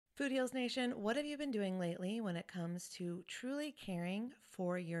Food Heals Nation, what have you been doing lately when it comes to truly caring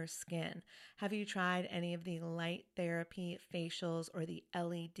for your skin? Have you tried any of the light therapy facials or the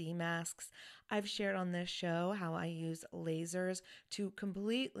LED masks? I've shared on this show how I use lasers to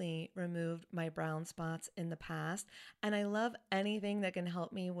completely remove my brown spots in the past, and I love anything that can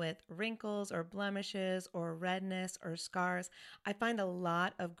help me with wrinkles or blemishes or redness or scars. I find a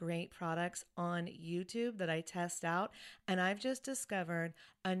lot of great products on YouTube that I test out, and I've just discovered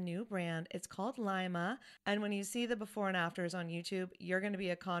a new brand. It's called Lima. And when you see the before and afters on YouTube, you're going to be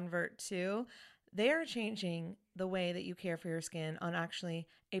a convert too. They are changing the way that you care for your skin on actually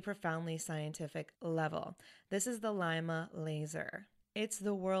a profoundly scientific level. This is the Lima laser. It's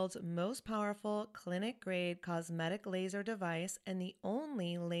the world's most powerful clinic-grade cosmetic laser device and the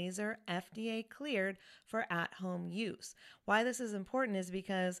only laser FDA cleared for at-home use. Why this is important is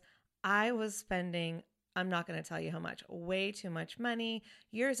because I was spending, I'm not going to tell you how much, way too much money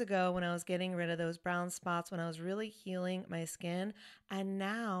years ago when I was getting rid of those brown spots, when I was really healing my skin. And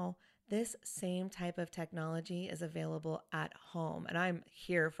now this same type of technology is available at home, and I'm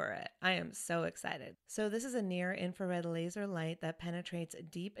here for it. I am so excited. So this is a near-infrared laser light that penetrates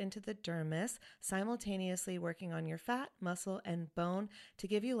deep into the dermis, simultaneously working on your fat, muscle, and bone to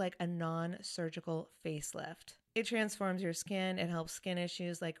give you like a non-surgical facelift. It transforms your skin. It helps skin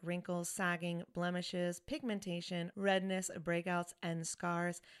issues like wrinkles, sagging, blemishes, pigmentation, redness, breakouts, and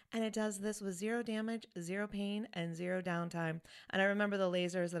scars. And it does this with zero damage, zero pain, and zero downtime. And I remember the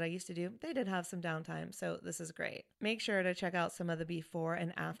lasers that I used to do, they did have some downtime, so this is great. Make sure to check out some of the before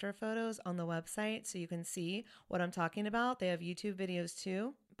and after photos on the website so you can see what I'm talking about. They have YouTube videos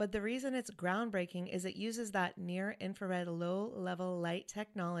too. But the reason it's groundbreaking is it uses that near-infrared low-level light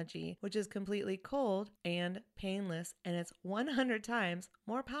technology, which is completely cold and painless, and it's 100 times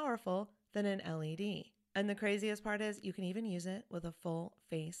more powerful than an LED. And the craziest part is you can even use it with a full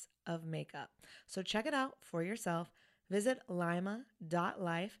face of makeup. So check it out for yourself. Visit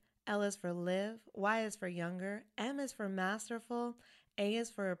lima.life. L is for live, Y is for younger, M is for masterful, A is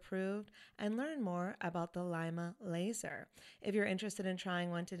for approved, and learn more about the Lima laser. If you're interested in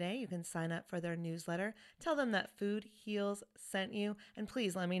trying one today, you can sign up for their newsletter. Tell them that Food Heals sent you, and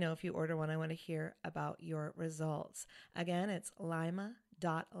please let me know if you order one. I want to hear about your results. Again, it's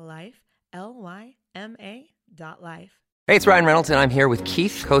lima.life, Lyma.life. Hey, it's Ryan Reynolds, and I'm here with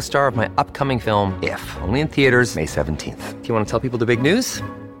Keith, co-star of my upcoming film, If, only in theaters May 17th. Do you want to tell people the big news?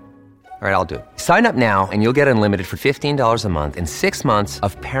 All right, I'll do it. Sign up now and you'll get unlimited for $15 a month and 6 months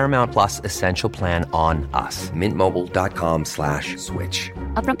of Paramount Plus Essential Plan on us. MintMobile.com/switch.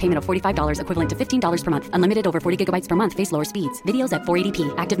 Upfront payment of $45 equivalent to $15 per month. Unlimited over 40 gigabytes per month. Face lower speeds. Videos at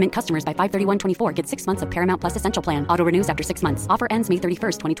 480p. Active Mint customers by 531.24 get 6 months of Paramount Plus Essential Plan. Auto renews after 6 months. Offer ends May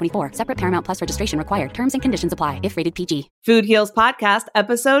 31st, 2024. Separate Paramount Plus registration required. Terms and conditions apply if rated PG. Food Heals Podcast,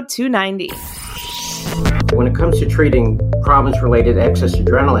 episode 290. When it comes to treating problems related to excess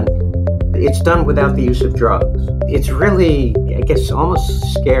adrenaline, it's done without the use of drugs. It's really, I guess,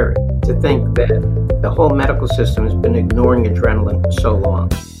 almost scary to think that the whole medical system has been ignoring adrenaline for so long.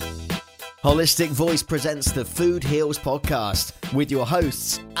 Holistic Voice presents the Food Heals podcast with your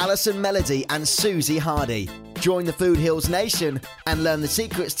hosts, Alison Melody and Susie Hardy. Join the Food Heals Nation and learn the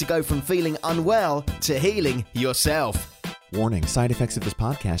secrets to go from feeling unwell to healing yourself. Warning, side effects of this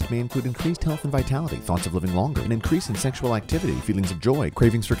podcast may include increased health and vitality, thoughts of living longer, an increase in sexual activity, feelings of joy,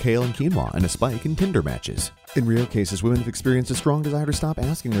 cravings for kale and quinoa, and a spike in Tinder matches. In rare cases, women have experienced a strong desire to stop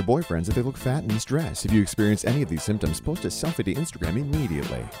asking their boyfriends if they look fat in this dress. If you experience any of these symptoms, post a selfie to Instagram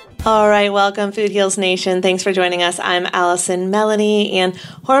immediately. All right, welcome Food Heals Nation. Thanks for joining us. I'm Alison Melody, and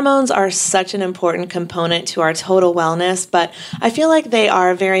hormones are such an important component to our total wellness, but I feel like they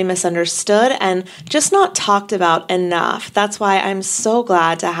are very misunderstood and just not talked about enough. That's why I'm so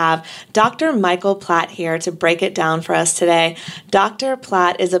glad to have Dr. Michael Platt here to break it down for us today. Dr.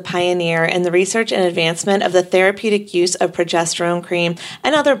 Platt is a pioneer in the research and advancement of the therapeutic use of progesterone cream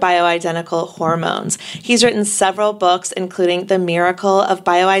and other bioidentical hormones. He's written several books, including The Miracle of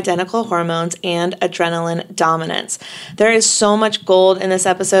Bioidentical Hormones and Adrenaline Dominance. There is so much gold in this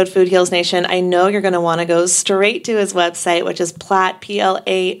episode, Food Heals Nation. I know you're going to want to go straight to his website, which is Platt, Platt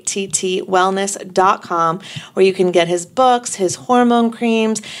wellness.com, where you can get his books, his hormone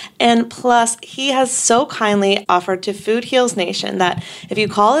creams, and plus he has so kindly offered to Food Heals Nation that if you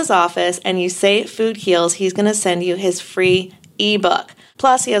call his office and you say Food Heals, he's going to send you his free ebook.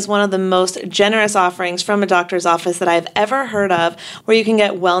 Plus, he has one of the most generous offerings from a doctor's office that I've ever heard of, where you can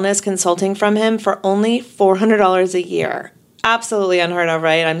get wellness consulting from him for only $400 a year. Absolutely unheard of,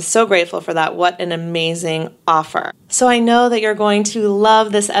 right? I'm so grateful for that. What an amazing offer. So I know that you're going to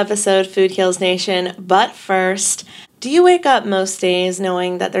love this episode, Food Heals Nation, but first, Do you wake up most days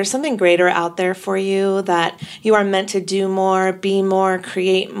knowing that there's something greater out there for you, that you are meant to do more, be more,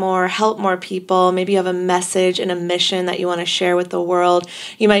 create more, help more people? Maybe you have a message and a mission that you want to share with the world.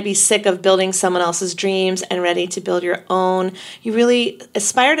 You might be sick of building someone else's dreams and ready to build your own. You really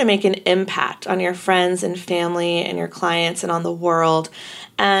aspire to make an impact on your friends and family and your clients and on the world.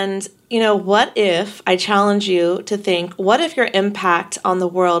 And what if I challenge you to think, what if your impact on the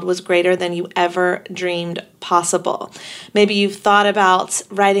world was greater than you ever dreamed possible? Maybe you've thought about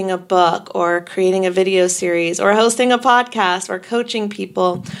writing a book or creating a video series or hosting a podcast or coaching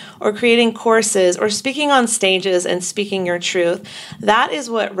people or creating courses or speaking on stages and speaking your truth. That is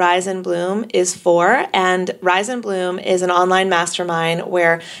what Rise and Bloom is for. And Rise and Bloom is an online mastermind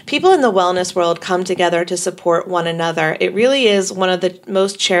where people in the wellness world come together to support one another. It really is one of the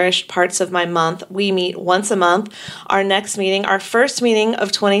most cherished parts of my month. We meet once a month. Our next meeting, our first meeting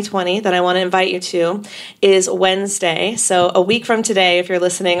of 2020 that I want to invite you to, is Wednesday. So a week from today, if you're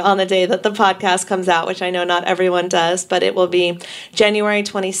listening on the day that the podcast comes out, which I know not everyone does, but it will be January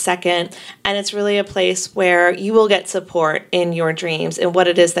 22nd. And it's really a place where you will get support in your dreams and what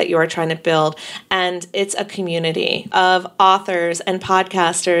it is that you are trying to build. And it's a community of authors and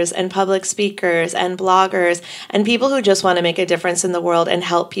podcasters and public speakers and bloggers and people who just want to make a difference in the world and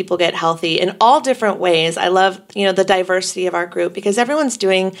help people get healthy in all different ways. I love, the diversity of our group because everyone's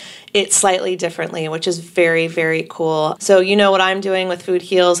doing it slightly differently, which is very, very cool. So what I'm doing with Food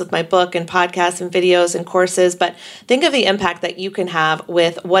Heals, with my book and podcasts and videos and courses, but think of the impact that you can have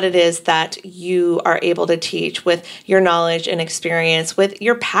with what it is that you are able to teach, with your knowledge and experience, with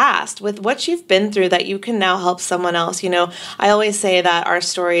your past, with what you've been through that you can now help someone else. I always say that our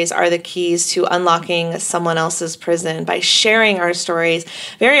stories are the keys to unlocking someone else's prison. By sharing our stories,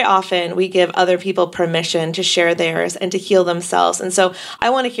 very often we give other people permission to share theirs and to heal themselves. And so I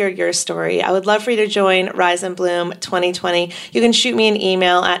want to hear your story. I would love for you to join Rise and Bloom 2020. You can shoot me an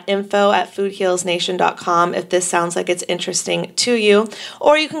email at info@foodhealsnation.com if this sounds like it's interesting to you.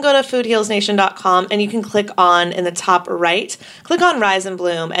 Or you can go to foodhealsnation.com and you can click on, in the top right, click on Rise and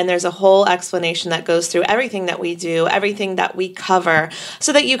Bloom, and there's a whole explanation that goes through everything that we do, everything that we cover,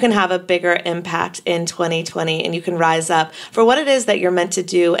 so that you can have a bigger impact in 2020 and you can rise up for what it is that you're meant to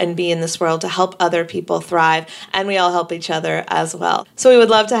do and be in this world to help other people thrive, and we all help each other as well. So we would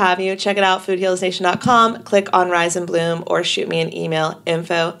love to have you. Check it out, foodhealsnation.com, click on Rise and Bloom, or shoot me an email,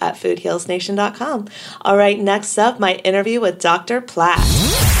 info@foodhealsnation.com. All right, next up, my interview with Dr. Platt.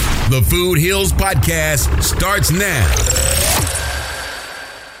 The Food Heals Podcast starts now.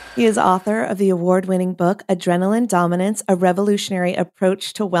 He is author of the award-winning book, Adrenaline Dominance, A Revolutionary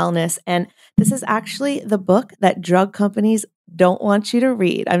Approach to Wellness. And this is actually the book that drug companies don't want you to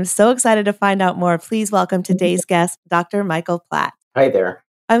read. I'm so excited to find out more. Please welcome today's guest, Dr. Michael Platt. Hi there.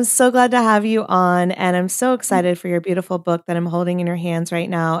 I'm so glad to have you on, and I'm so excited for your beautiful book that I'm holding in your hands right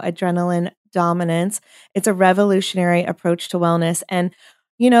now, Adrenaline Dominance. It's a revolutionary approach to wellness. And,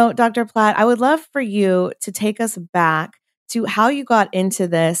 Dr. Platt, I would love for you to take us back to how you got into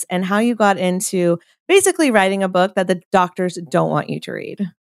this and how you got into basically writing a book that the doctors don't want you to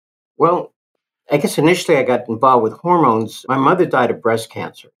read. Well, I guess initially I got involved with hormones. My mother died of breast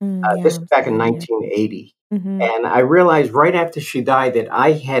cancer. This was back in 1980. Mm-hmm. And I realized right after she died that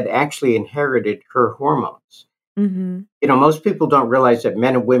I had actually inherited her hormones. Mm-hmm. Most people don't realize that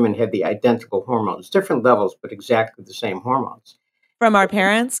men and women have the identical hormones, different levels, but exactly the same hormones. From our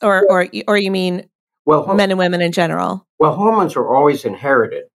parents, or you mean men and women in general? Well, hormones are always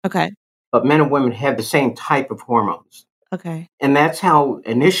inherited. Okay. But men and women have the same type of hormones. Okay. And that's how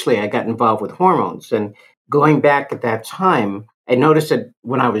initially I got involved with hormones. And going back at that time, I noticed that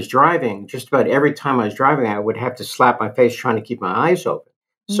when I was driving, just about every time I was driving, I would have to slap my face trying to keep my eyes open.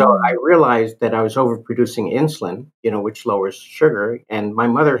 So I realized that I was overproducing insulin, which lowers sugar. And my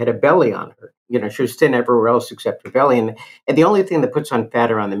mother had a belly on her. She was thin everywhere else except her belly. And the only thing that puts on fat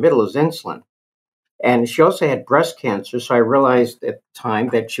around the middle is insulin. And she also had breast cancer. So I realized at the time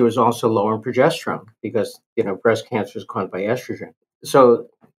that she was also low in progesterone because, breast cancer is caused by estrogen. So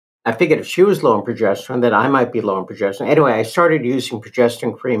I figured if she was low in progesterone, that I might be low in progesterone. Anyway, I started using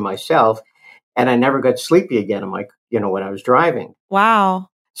progesterone cream myself, and I never got sleepy again when I was driving. Wow.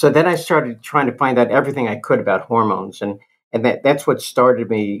 So then I started trying to find out everything I could about hormones. And that's what started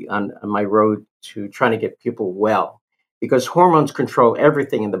me on my road to trying to get people well. Because hormones control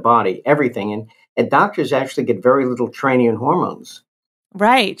everything in the body, everything. And doctors actually get very little training in hormones.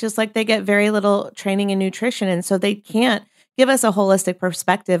 Right. Just like they get very little training in nutrition. And so they can't give us a holistic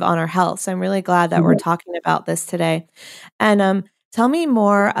perspective on our health. So I'm really glad that we're talking about this today. And tell me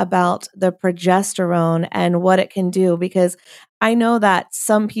more about the progesterone and what it can do, because I know that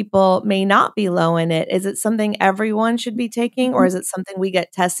some people may not be low in it. Is it something everyone should be taking, or is it something we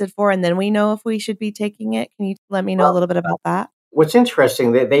get tested for and then we know if we should be taking it? Can you let me know a little bit about that? What's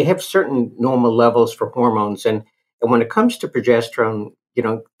interesting, they have certain normal levels for hormones. And when it comes to progesterone,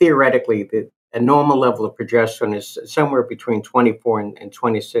 theoretically, a normal level of progesterone is somewhere between 24 and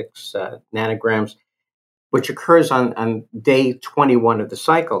 26 nanograms, which occurs on day 21 of the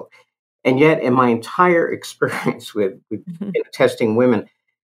cycle. And yet, in my entire experience with testing women,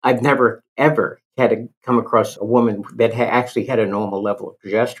 I've never, ever had to come across a woman that actually had a normal level of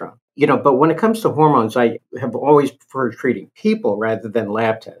progesterone. But when it comes to hormones, I have always preferred treating people rather than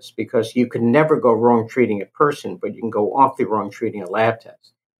lab tests, because you can never go wrong treating a person, but you can go awfully wrong treating a lab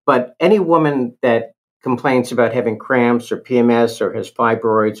test. But any woman that complains about having cramps or PMS or has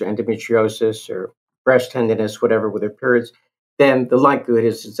fibroids or endometriosis or breast tenderness, whatever, with her periods, then the likelihood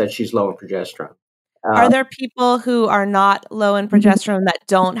is that she's low in progesterone. Are there people who are not low in progesterone that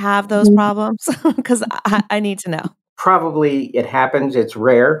don't have those problems? Because I need to know. Probably it happens. It's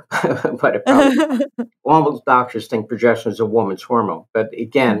rare, but it probably, almost doctors think progesterone is a woman's hormone. But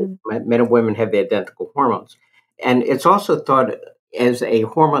again, men and women have the identical hormones. And it's also thought as a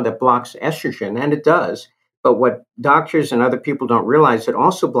hormone that blocks estrogen, and it does. But what doctors and other people don't realize, it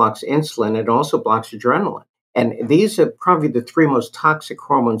also blocks insulin. It also blocks adrenaline. And these are probably the three most toxic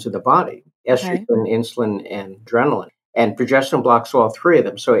hormones of the body: estrogen, insulin, and adrenaline. And progesterone blocks all three of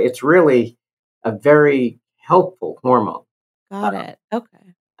them. So it's really a very helpful hormone. Got it.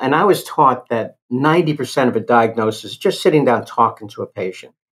 Okay. And I was taught that 90% of a diagnosis is just sitting down talking to a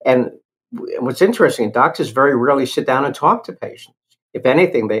patient. And what's interesting, doctors very rarely sit down and talk to patients. If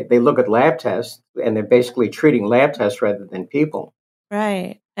anything, they look at lab tests, and they're basically treating lab tests rather than people.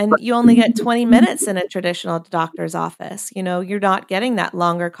 Right. And you only get 20 minutes in a traditional doctor's office. You're not getting that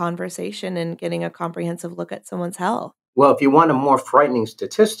longer conversation and getting a comprehensive look at someone's health. Well, if you want a more frightening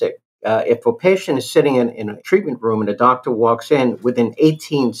statistic, if a patient is sitting in a treatment room and a doctor walks in, within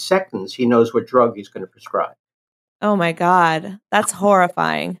 18 seconds, he knows what drug he's going to prescribe. Oh, my God. That's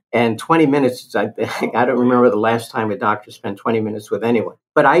horrifying. And 20 minutes, I don't remember the last time a doctor spent 20 minutes with anyone.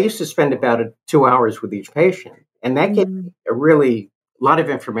 But I used to spend about 2 hours with each patient. And that gave me a lot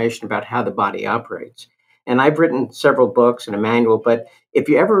of information about how the body operates. And I've written several books and a manual, but if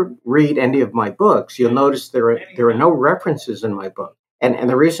you ever read any of my books, you'll notice there are no references in my book. And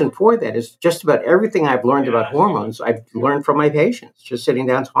the reason for that is just about everything I've learned about hormones, I've learned from my patients, just sitting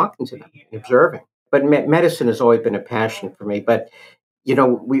down, talking to them, and observing. But medicine has always been a passion for me. But,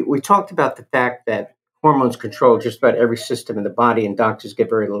 we talked about the fact that hormones control just about every system in the body, and doctors get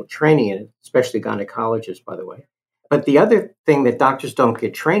very little training in it, especially gynecologists, by the way. But the other thing that doctors don't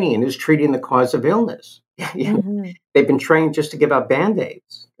get training in is treating the cause of illness. They've been trained just to give out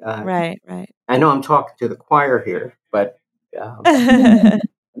Band-Aids. Right. I know I'm talking to the choir here, but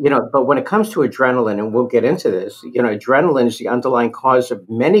but when it comes to adrenaline, and we'll get into this, adrenaline is the underlying cause of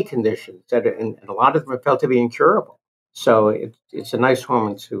many conditions and a lot of them are felt to be incurable. So it's a nice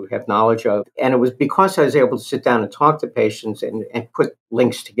hormone to have knowledge of. And it was because I was able to sit down and talk to patients and put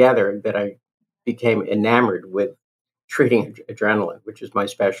links together that I became enamored with treating adrenaline, which is my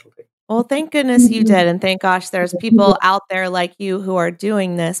specialty. Well, thank goodness you did. And thank gosh, there's people out there like you who are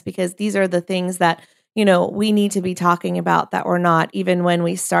doing this, because these are the things that, we need to be talking about that we're not. Even when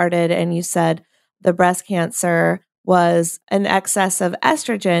we started and you said the breast cancer was an excess of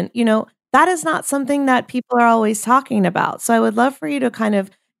estrogen, that is not something that people are always talking about. So I would love for you to kind of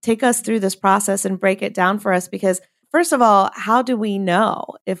take us through this process and break it down for us, because first of all, how do we know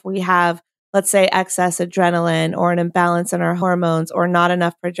if we have, let's say, excess adrenaline or an imbalance in our hormones or not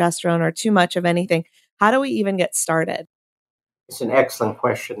enough progesterone or too much of anything? How do we even get started? It's an excellent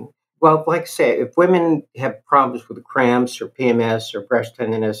question. Well, like I say, if women have problems with cramps or PMS or breast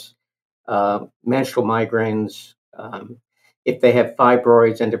tenderness, menstrual migraines, if they have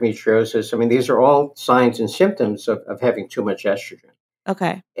fibroids, endometriosis, these are all signs and symptoms of having too much estrogen.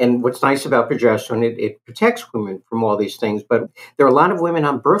 Okay. And what's nice about progesterone, it protects women from all these things. But there are a lot of women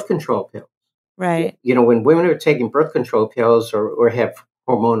on birth control pills. Right. When women are taking birth control pills or have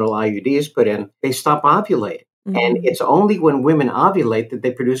hormonal IUDs put in, they stop ovulating. And it's only when women ovulate that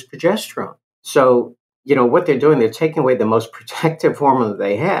they produce progesterone. So, what they're doing, they're taking away the most protective hormone that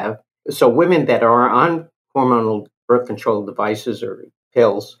they have. So women that are on hormonal birth control devices or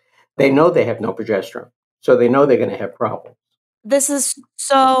pills, they know they have no progesterone. So they know they're going to have problems. This is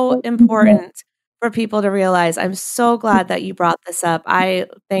so important for people to realize. I'm so glad that you brought this up. I,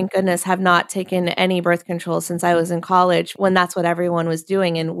 thank goodness, have not taken any birth control since I was in college, when that's what everyone was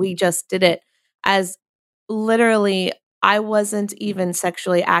doing. And we just did it as literally I wasn't even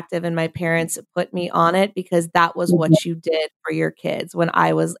sexually active and my parents put me on it because that was what you did for your kids when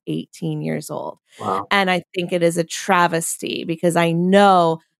I was 18 years old. Wow. And I think it is a travesty because I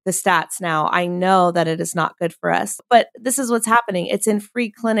know the stats now. I know that it is not good for us. But this is what's happening. It's in free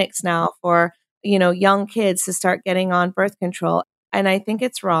clinics now for, young kids to start getting on birth control. And I think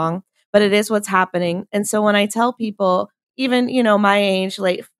it's wrong, but it is what's happening. And so when I tell people, even, my age,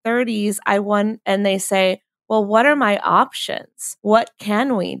 late 30s, and they say, well, what are my options? What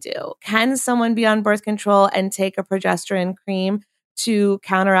can we do? Can someone be on birth control and take a progesterone cream to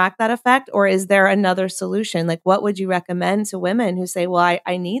counteract that effect? Or is there another solution? Like, what would you recommend to women who say, well,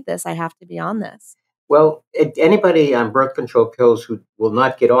 I need this, I have to be on this? Well, anybody on birth control pills who will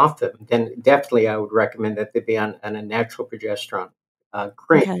not get off them, then definitely I would recommend that they be on a natural progesterone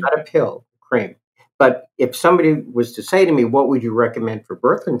cream, Okay. not a pill, cream. But if somebody was to say to me, what would you recommend for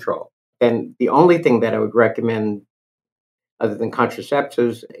birth control? Then the only thing that I would recommend other than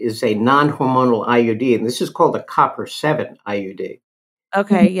contraceptives is a non-hormonal IUD. And this is called a copper-7 IUD.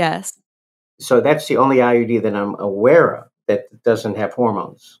 Okay, yes. So that's the only IUD that I'm aware of that doesn't have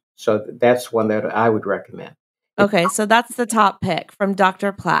hormones. So that's one that I would recommend. Okay, so that's the top pick from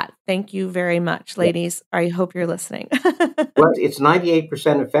Dr. Platt. Thank you very much, ladies. I hope you're listening. Well, it's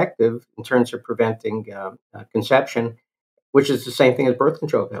 98% effective in terms of preventing conception, which is the same thing as birth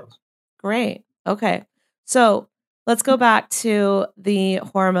control pills. Great. Okay. So let's go back to the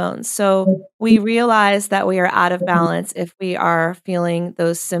hormones. So we realize that we are out of balance if we are feeling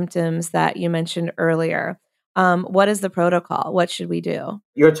those symptoms that you mentioned earlier. What is the protocol? What should we do?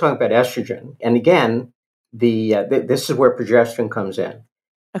 You're talking about estrogen. And again, this is where progesterone comes in.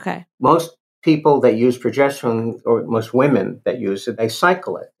 Okay. Most people that use progesterone, or most women that use it, they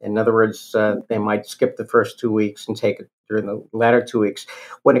cycle it. In other words, they might skip the first 2 weeks and take it during the latter 2 weeks.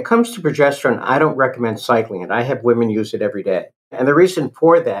 When it comes to progesterone, I don't recommend cycling it. I have women use it every day. And the reason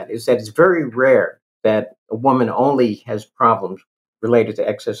for that is that it's very rare that a woman only has problems related to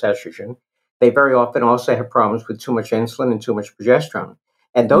excess estrogen. They very often also have problems with too much insulin and too much progesterone.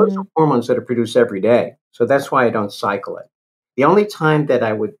 And those are hormones that are produced every day. So that's why I don't cycle it. The only time that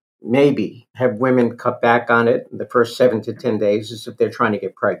I would maybe have women cut back on it in the first 7 to 10 days is if they're trying to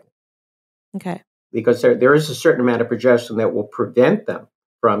get pregnant. Okay. Because there is a certain amount of progesterone that will prevent them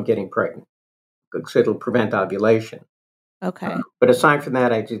from getting pregnant. So it'll prevent ovulation. Okay. But aside from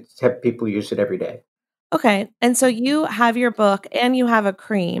that, I just have people use it every day. Okay. And so you have your book and you have a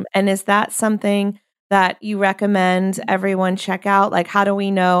cream. And is that something that you recommend everyone check out? Like, how do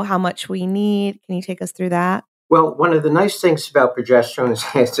we know how much we need? Can you take us through that? Well, one of the nice things about progesterone is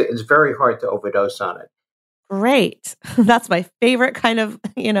it's very hard to overdose on it. Great. That's my favorite kind of,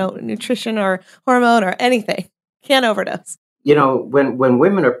 nutrition or hormone or anything. Can't overdose. When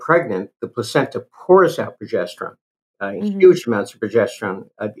women are pregnant, the placenta pours out progesterone, huge amounts of progesterone,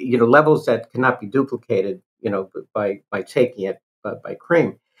 levels that cannot be duplicated, by taking it by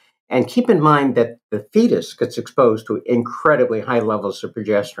cream. And keep in mind that the fetus gets exposed to incredibly high levels of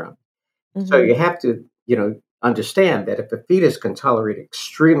progesterone. So you have to, understand that if a fetus can tolerate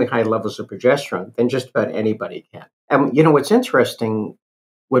extremely high levels of progesterone, then just about anybody can. And what's interesting,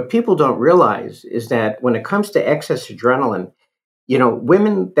 what people don't realize is that when it comes to excess adrenaline,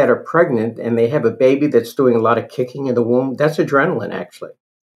 women that are pregnant and they have a baby that's doing a lot of kicking in the womb, that's adrenaline actually.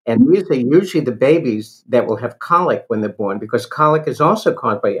 And these are usually the babies that will have colic when they're born, because colic is also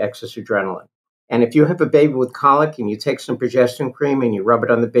caused by excess adrenaline. And if you have a baby with colic and you take some progesterone cream and you rub it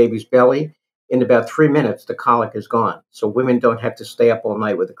on the baby's belly, in about 3 minutes, the colic is gone. So women don't have to stay up all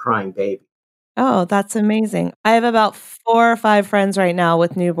night with a crying baby. Oh, that's amazing. I have about 4 or 5 friends right now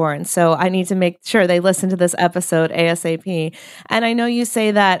with newborns, so I need to make sure they listen to this episode ASAP. And I know you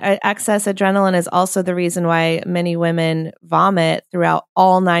say that excess adrenaline is also the reason why many women vomit throughout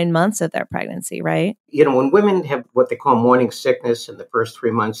all 9 months of their pregnancy, right? When women have what they call morning sickness in the first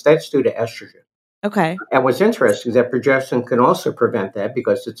 3 months, that's due to estrogen. Okay. And what's interesting is that progesterone can also prevent that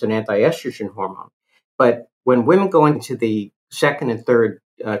because it's an anti-estrogen hormone. But when women go into the second and third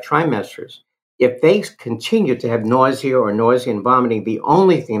trimesters, if they continue to have nausea and vomiting, the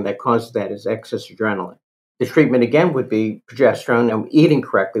only thing that causes that is excess adrenaline. The treatment, again, would be progesterone and eating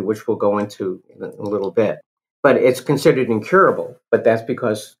correctly, which we'll go into in a little bit. But it's considered incurable. But that's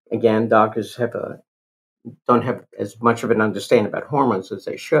because, again, doctors don't have as much of an understanding about hormones as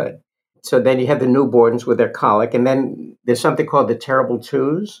they should. So then you have the newborns with their colic. And then there's something called the terrible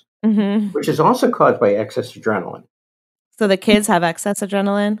twos, which is also caused by excess adrenaline. So the kids have excess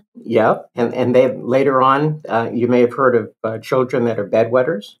adrenaline? Yeah. And they later on, you may have heard of children that are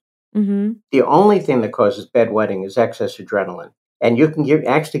bedwetters. The only thing that causes bedwetting is excess adrenaline. And you can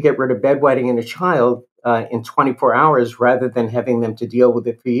actually get rid of bedwetting in a child in 24 hours rather than having them to deal with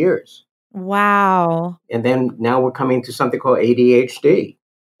it for years. Wow. And then now we're coming to something called ADHD.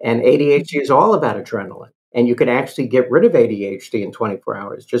 And ADHD is all about adrenaline. And you can actually get rid of ADHD in 24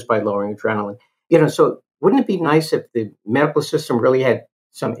 hours just by lowering adrenaline. So wouldn't it be nice if the medical system really had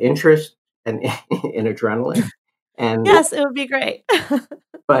some interest in adrenaline? And yes, it would be great.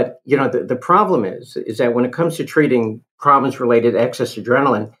 But, the problem is that when it comes to treating problems related to excess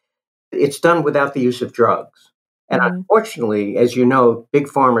adrenaline, it's done without the use of drugs. And unfortunately, as you know, Big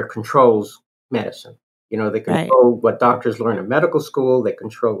Pharma controls medicine. They control what doctors learn in medical school. They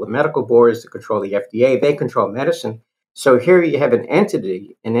control the medical boards. They control the FDA. They control medicine. So here you have an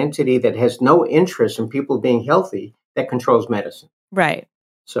entity that has no interest in people being healthy that controls medicine. Right.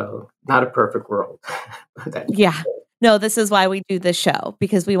 So not a perfect world. Yeah. No, this is why we do this show,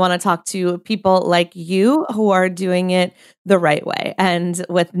 because we want to talk to people like you who are doing it the right way and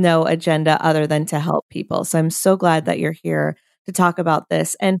with no agenda other than to help people. So I'm so glad that you're here to talk about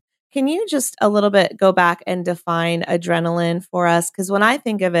this. And can you just a little bit go back and define adrenaline for us? Because when I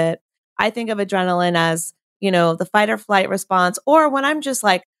think of it, I think of adrenaline as, the fight or flight response, or when I'm just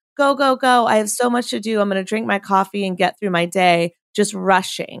like, go, go, go. I have so much to do. I'm going to drink my coffee and get through my day, just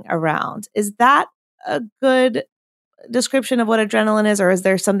rushing around. Is that a good description of what adrenaline is, or is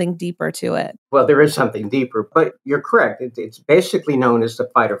there something deeper to it? Well, there is something deeper, but you're correct. It's basically known as the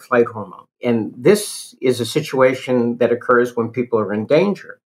fight or flight hormone. And this is a situation that occurs when people are in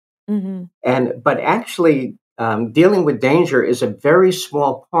danger. But actually, dealing with danger is a very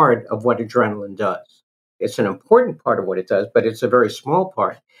small part of what adrenaline does. It's an important part of what it does, but it's a very small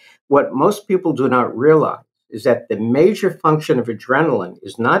part. What most people do not realize is that the major function of adrenaline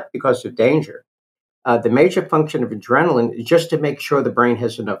is not because of danger. The major function of adrenaline is just to make sure the brain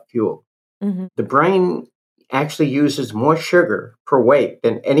has enough fuel. The brain actually uses more sugar per weight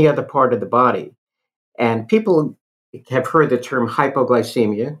than any other part of the body. And people have heard the term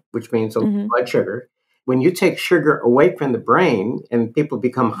hypoglycemia, which means blood sugar. When you take sugar away from the brain and people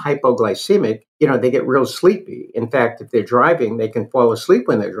become hypoglycemic, they get real sleepy. In fact, if they're driving, they can fall asleep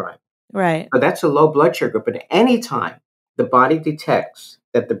when they're driving. Right. So that's a low blood sugar. But anytime the body detects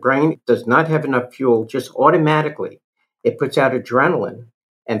that the brain does not have enough fuel, just automatically it puts out adrenaline.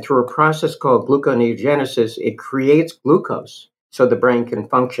 And through a process called gluconeogenesis, it creates glucose so the brain can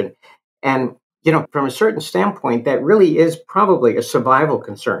function. And, from a certain standpoint, that really is probably a survival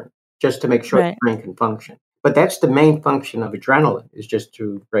concern, just to make sure the brain can function. But that's the main function of adrenaline, is just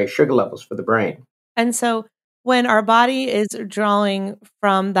to raise sugar levels for the brain. And so when our body is drawing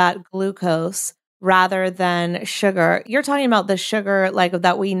from that glucose rather than sugar, you're talking about the sugar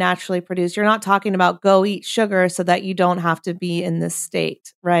that we naturally produce. You're not talking about go eat sugar so that you don't have to be in this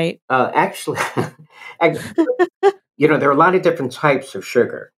state, right? Actually, there are a lot of different types of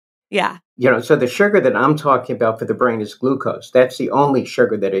sugar. Yeah. So the sugar that I'm talking about for the brain is glucose. That's the only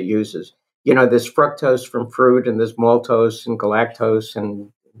sugar that it uses. There's fructose from fruit, and there's maltose and galactose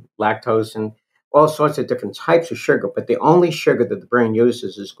and lactose and all sorts of different types of sugar. But the only sugar that the brain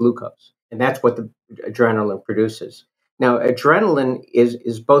uses is glucose. And that's what the adrenaline produces. Now, adrenaline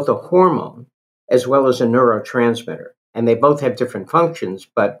is both a hormone as well as a neurotransmitter. And they both have different functions.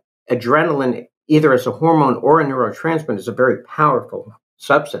 But adrenaline, either as a hormone or a neurotransmitter, is a very powerful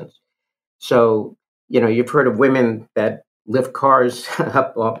substance. So, you've heard of women that lift cars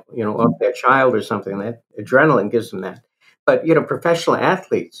up off their child or something. That adrenaline gives them that. But, professional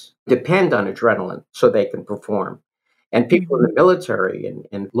athletes depend on adrenaline so they can perform. And people in the military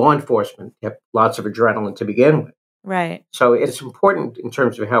and law enforcement have lots of adrenaline to begin with. Right. So it's important in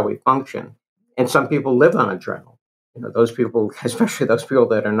terms of how we function. And some people live on adrenaline. Those people, especially those people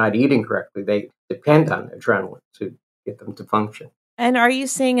that are not eating correctly, they depend on adrenaline to get them to function. And are you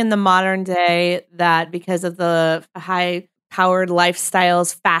seeing in the modern day that because of the high-powered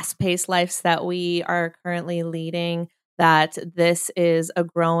lifestyles, fast-paced lives that we are currently leading, that this is a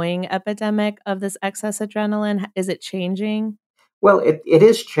growing epidemic of this excess adrenaline? Is it changing? Well, it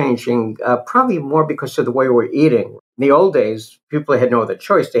is changing, probably more because of the way we're eating. In the old days, people had no other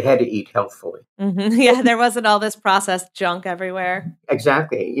choice. They had to eat healthfully. Yeah, there wasn't all this processed junk everywhere.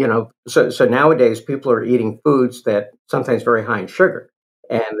 Exactly. So nowadays, people are eating foods that sometimes very high in sugar.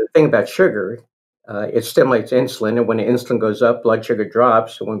 And the thing about sugar, it stimulates insulin. And when the insulin goes up, blood sugar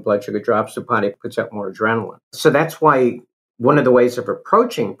drops. And when blood sugar drops, the body puts out more adrenaline. So that's why one of the ways of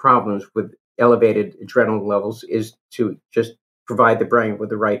approaching problems with elevated adrenaline levels is to just provide the brain with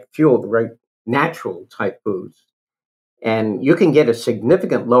the right fuel, the right natural type foods. And you can get a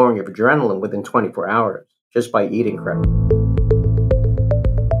significant lowering of adrenaline within 24 hours just by eating correctly.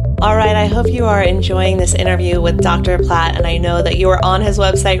 All right, I hope you are enjoying this interview with Dr. Platt, and I know that you are on his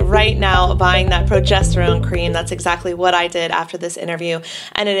website right now buying that progesterone cream. That's exactly what I did after this interview,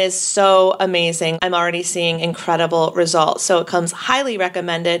 and it is so amazing. I'm already seeing incredible results, so it comes highly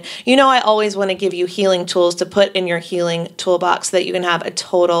recommended. You know, I always want to give you healing tools to put in your healing toolbox so that you can have a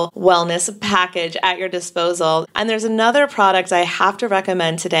total wellness package at your disposal. And there's another product I have to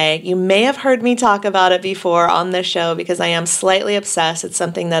recommend today. You may have heard me talk about it before on this show because I am slightly obsessed. It's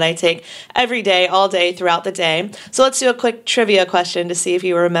something that I take every day, all day, throughout the day. So let's do a quick trivia question to see if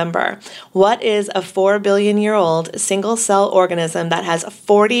you remember. What is a 4 billion-year-old single-cell organism that has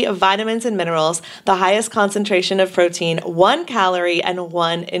 40 vitamins and minerals, the highest concentration of protein, 1 calorie, and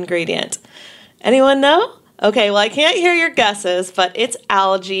 1 ingredient? Anyone know? Okay, well, I can't hear your guesses, but it's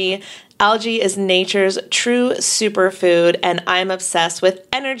algae. Algae is nature's true superfood, and I'm obsessed with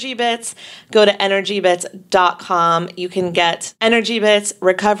Energy Bits. Go to energybits.com. You can get Energy Bits,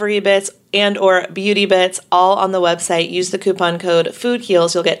 Recovery Bits, and or Beauty Bits all on the website. Use the coupon code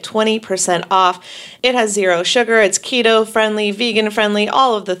FOODHEALS. You'll get 20% off. It has 0 sugar. It's keto friendly, vegan friendly,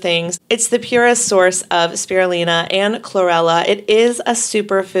 all of the things. It's the purest source of spirulina and chlorella. It is a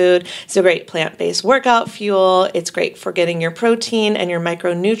superfood. It's a great plant-based workout fuel. It's great for getting your protein and your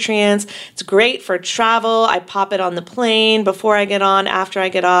micronutrients. It's great for travel. I pop it on the plane before I get on, after I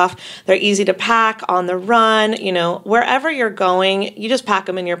get off. They're easy to pack on the run. You know, wherever you're going, you just pack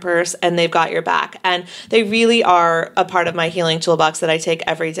them in your purse and they've got your back. And they really are a part of my healing toolbox that I take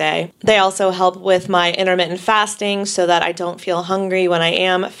every day. They also help with my intermittent fasting so that I don't feel hungry when I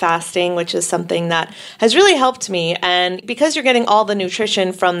am fasting, which is something that has really helped me. And because you're getting all the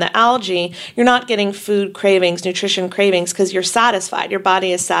nutrition from the algae, you're not getting food cravings, nutrition cravings, because you're satisfied. Your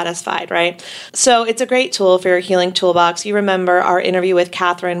body is satisfied, right? So it's a great tool for your healing toolbox. You remember our interview with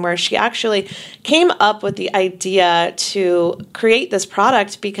Catherine where she actually came up with the idea to create this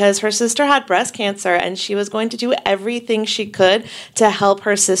product because her sister had breast cancer and she was going to do everything she could to help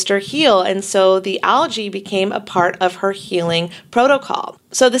her sister heal. And so the algae became a part of her healing protocol.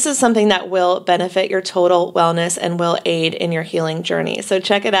 So this is something that will benefit your total wellness and will aid in your healing journey. So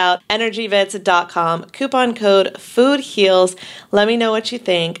check it out, energybits.com, coupon code FOODHEALS. Let me know what you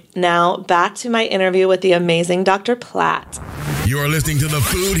think. Now back to my interview with the amazing Dr. Platt. You are listening to the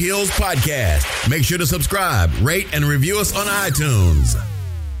Food Heals Podcast. Make sure to subscribe, rate, and review us on iTunes.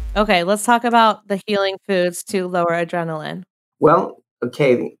 Okay, let's talk about the healing foods to lower adrenaline. Well,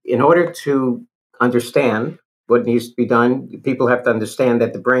 okay, in order to understand what needs to be done, people have to understand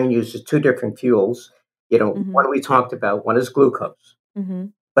that the brain uses 2 different fuels. You know, one we talked about, one is glucose.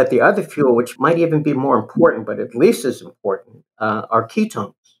 But the other fuel, which might even be more important, but at least as important, are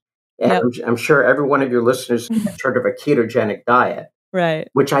ketones. And I'm sure every one of your listeners has heard of a ketogenic diet, right?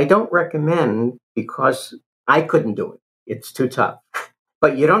 Which I don't recommend because I couldn't do it. It's too tough.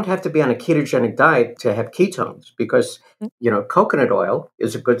 But you don't have to be on a ketogenic diet to have ketones because, you know, coconut oil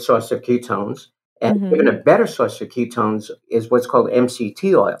is a good source of ketones. And even a better source of ketones is what's called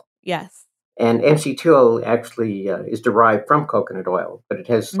MCT oil. Yes. And MCT oil actually is derived from coconut oil, but it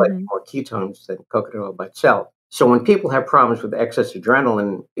has slightly more ketones than coconut oil by itself. So when people have problems with excess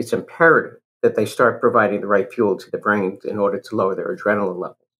adrenaline, it's imperative that they start providing the right fuel to the brain in order to lower their adrenaline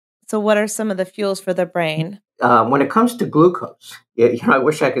level. So what are some of the fuels for the brain? When it comes to glucose, you know, I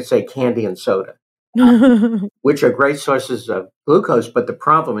wish I could say candy and soda, which are great sources of glucose, but the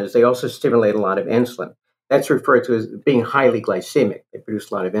problem is they also stimulate a lot of insulin. That's referred to as being highly glycemic. They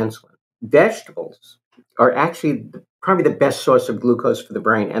produce a lot of insulin. Vegetables are actually probably the best source of glucose for the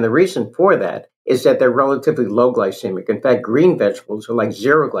brain. And the reason for that is that they're relatively low glycemic. In fact, green vegetables are like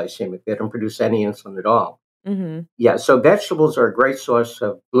 0 glycemic. They don't produce any insulin at all. Yeah, so vegetables are a great source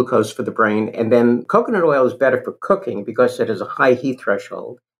of glucose for the brain. And then coconut oil is better for cooking because it has a high heat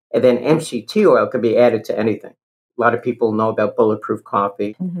threshold. And then MCT oil can be added to anything. A lot of people know about bulletproof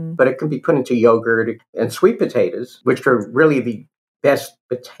coffee, but it can be put into yogurt and sweet potatoes, which are really the best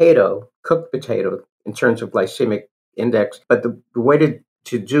potato, cooked potato, in terms of glycemic index. But the way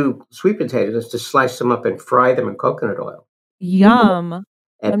to do sweet potatoes is to slice them up and fry them in coconut oil. Yum.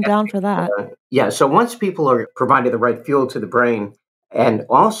 I'm down for that. Yeah. So once people are providing the right fuel to the brain, and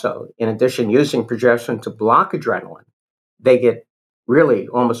also, in addition, using progesterone to block adrenaline, they get really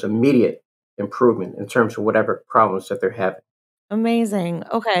almost immediate improvement in terms of whatever problems that they're having. Amazing.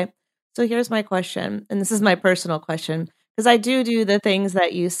 Okay. So here's my question, and this is my personal question, because I do the things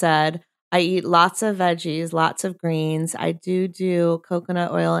that you said. I eat lots of veggies, lots of greens. I do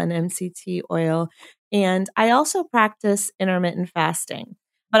coconut oil and MCT oil. And I also practice intermittent fasting,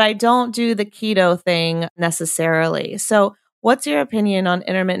 but I don't do the keto thing necessarily. So what's your opinion on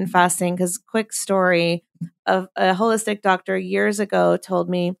intermittent fasting? Because quick story, a holistic doctor years ago told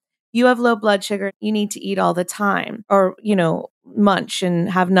me you have low blood sugar, you need to eat all the time or, munch and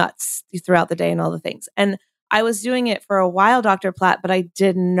have nuts throughout the day and all the things. And I was doing it for a while, Dr. Platt, but I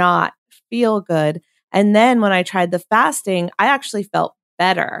did not feel good. And then when I tried the fasting, I actually felt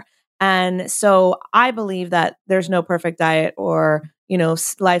better. And so I believe that there's no perfect diet or,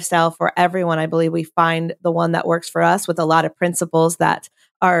 lifestyle for everyone. I believe we find the one that works for us with a lot of principles that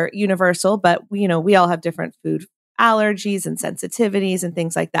are universal, but we all have different food allergies and sensitivities and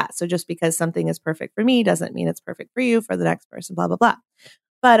things like that. So just because something is perfect for me doesn't mean it's perfect for you, for the next person, blah, blah, blah.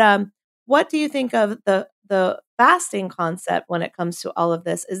 But what do you think of the fasting concept when it comes to all of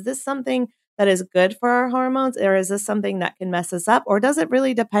this? Is this something that is good for our hormones, or is this something that can mess us up, or does it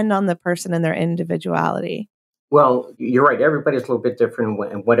really depend on the person and their individuality? Well, you're right. Everybody's a little bit different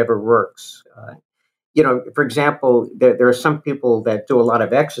and whatever works. For example, there are some people that do a lot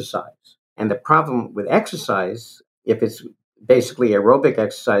of exercise. And the problem with exercise, if it's basically aerobic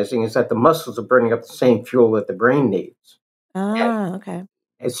exercising, is that the muscles are burning up the same fuel that the brain needs. Okay.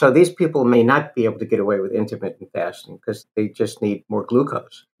 And so these people may not be able to get away with intermittent fasting because they just need more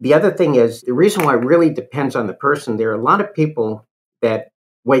glucose. The other thing is, the reason why it really depends on the person, there are a lot of people that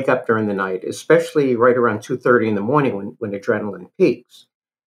wake up during the night, especially right around 2:30 in the morning when adrenaline peaks.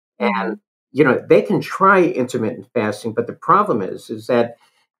 And, they can try intermittent fasting, but the problem is that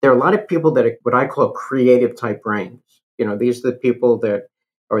there are a lot of people that are what I call creative type brains. These are the people that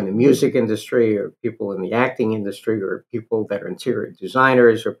are in the music industry or people in the acting industry or people that are interior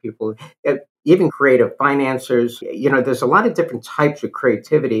designers or people, even creative financiers. There's a lot of different types of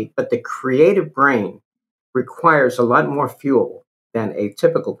creativity, but the creative brain requires a lot more fuel than a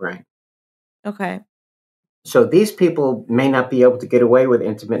typical brain. Okay. So these people may not be able to get away with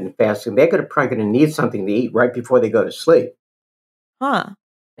intermittent fasting. They're probably going to need something to eat right before they go to sleep. Huh.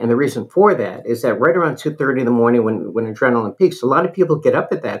 And the reason for that is that right around 2:30 in the morning when adrenaline peaks, a lot of people get up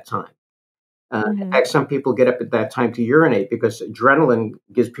at that time. In fact, some people get up at that time to urinate because adrenaline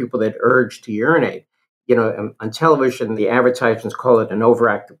gives people that urge to urinate. On television, the advertisements call it an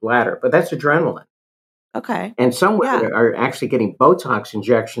overactive bladder, but that's adrenaline. Okay. And some women are actually getting Botox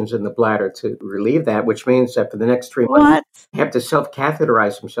injections in the bladder to relieve that, which means that for the next 3 months, they have to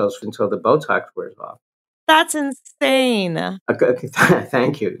self-catheterize themselves until the Botox wears off. That's insane. Okay,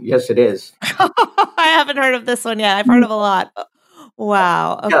 thank you. Yes, it is. I haven't heard of this one yet. I've heard of a lot.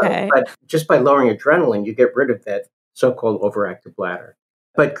 Wow. Okay. Yeah, but just by lowering adrenaline, you get rid of that so-called overactive bladder.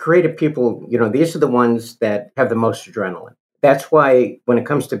 But creative people, these are the ones that have the most adrenaline. That's why when it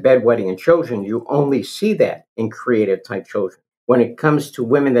comes to bedwetting in children, you only see that in creative type children. When it comes to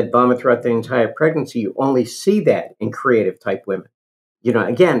women that vomit throughout their entire pregnancy, you only see that in creative type women.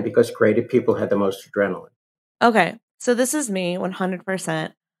 Again, because creative people have the most adrenaline. Okay. So this is me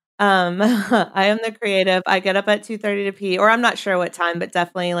 100%. I am the creative. I get up at 2:30 to pee, or I'm not sure what time, but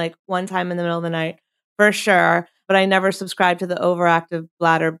definitely like one time in the middle of the night for sure. But I never subscribe to the overactive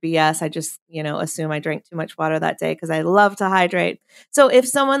bladder BS. I just, assume I drank too much water that day because I love to hydrate. So if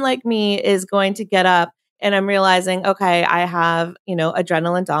someone like me is going to get up and I'm realizing, okay, I have,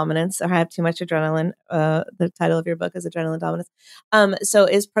 adrenaline dominance, or I have too much adrenaline. The title of your book is Adrenaline Dominance. So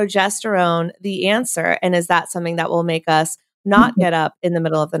is progesterone the answer? And is that something that will make us not get up in the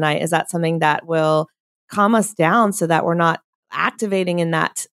middle of the night? Is that something that will calm us down so that we're not activating in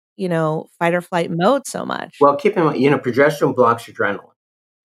that, fight or flight mode so much? Well, keep in mind, progesterone blocks adrenaline.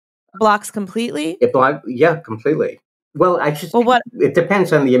 Blocks completely? Yeah, completely. Well, it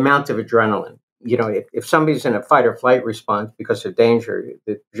depends on the amount of adrenaline. If somebody's in a fight or flight response because of danger,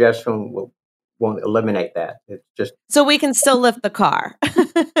 the progesterone won't eliminate that. It's just so we can still lift the car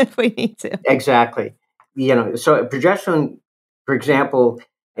if we need to. Exactly. So progesterone, for example,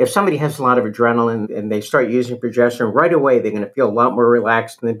 if somebody has a lot of adrenaline and they start using progesterone right away, they're going to feel a lot more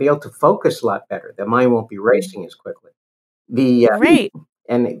relaxed and they'll be able to focus a lot better. Their mind won't be racing as quickly. Great.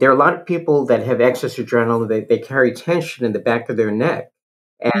 And there are a lot of people that have excess adrenaline. They carry tension in the back of their neck,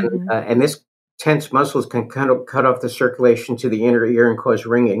 and this tense muscles can kind of cut off the circulation to the inner ear and cause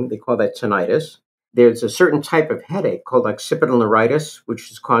ringing. They call that tinnitus. There's a certain type of headache called occipital neuritis,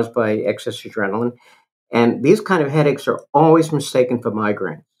 which is caused by excess adrenaline. And these kind of headaches are always mistaken for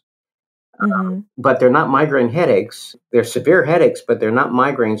migraines. But they're not migraine headaches. They're severe headaches, but they're not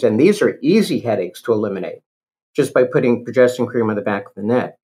migraines. And these are easy headaches to eliminate just by putting progesterone cream on the back of the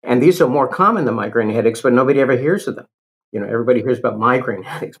neck. And these are more common than migraine headaches, but nobody ever hears of them. Everybody hears about migraine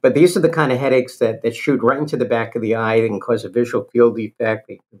headaches, but these are the kind of headaches that shoot right into the back of the eye. They can cause a visual field defect.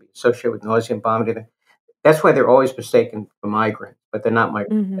 They can be associated with nausea and vomiting. That's why they're always mistaken for migraine, but they're not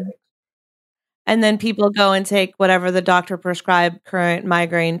migraine headaches. And then people go and take whatever the doctor prescribed current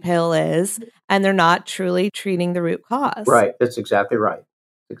migraine pill is, and they're not truly treating the root cause. Right. That's exactly right.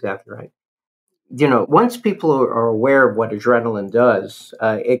 exactly right. Once people are aware of what adrenaline does,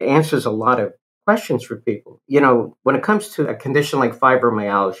 it answers a lot of questions for people. When it comes to a condition like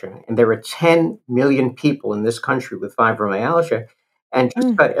fibromyalgia, and there are 10 million people in this country with fibromyalgia, and just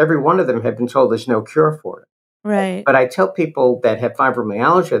Mm, about every one of them have been told there's no cure for it. right. But I tell people that have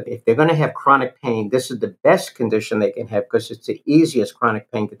fibromyalgia, if they're going to have chronic pain, this is the best condition they can have because it's the easiest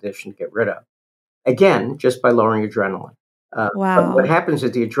chronic pain condition to get rid of. Again, just by lowering adrenaline. But what Wow. happens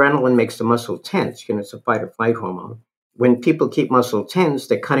is the adrenaline makes the muscle tense. It's a fight or flight hormone. When people keep muscle tense,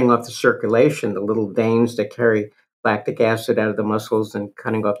 they're cutting off the circulation, the little veins that carry lactic acid out of the muscles, and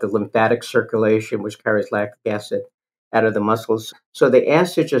cutting off the lymphatic circulation, which carries lactic acid out of the muscles. So the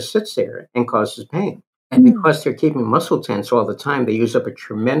acid just sits there and causes pain. And Mm. because they're keeping muscle tense all the time, they use up a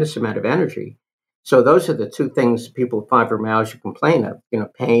tremendous amount of energy. So those are the two things people with fibromyalgia complain of,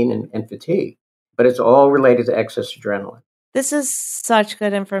 pain and fatigue. But it's all related to excess adrenaline. This is such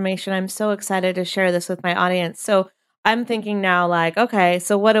good information. I'm so excited to share this with my audience. So I'm thinking now, like, okay,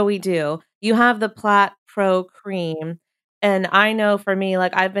 so what do we do? You have the Plat Pro cream. And I know for me,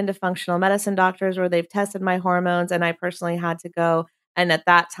 like, I've been to functional medicine doctors where they've tested my hormones, and I personally had to go. And at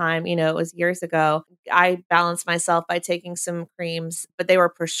that time, it was years ago, I balanced myself by taking some creams, but they were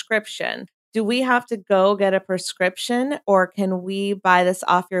prescription. Do we have to go get a prescription, or can we buy this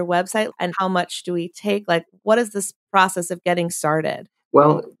off your website? And how much do we take? Like, what is this process of getting started?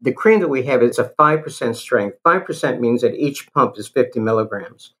 Well, the cream that we have is a 5% strength. 5% means that each pump is 50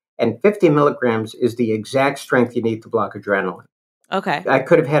 milligrams. And 50 milligrams is the exact strength you need to block adrenaline. Okay. I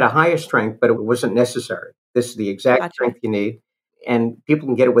could have had a higher strength, but it wasn't necessary. This is the exact Gotcha. strength you need. And people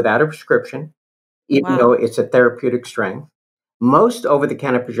can get it without a prescription, even Wow. though it's a therapeutic strength. Most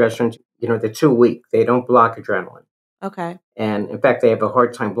over-the-counter progesterones, they're too weak. They don't block adrenaline. Okay. And in fact, they have a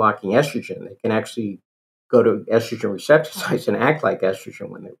hard time blocking estrogen. They can actually go to estrogen receptor sites and act like estrogen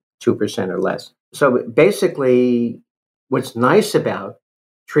when they're 2% or less. So basically, what's nice about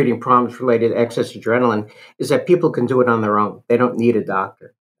treating problems related to excess adrenaline is that people can do it on their own. They don't need a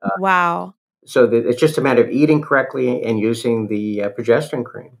doctor. Wow. So it's just a matter of eating correctly and using the progesterone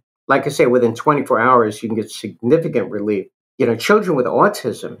cream. Like I say, within 24 hours, you can get significant relief. Children with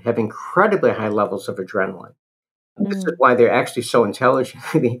autism have incredibly high levels of adrenaline. This is why they're actually so intelligent.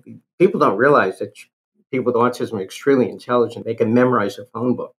 People don't realize that people with autism are extremely intelligent. They can memorize a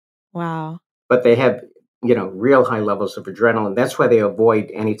phone book, Wow. but they have, real high levels of adrenaline. That's why they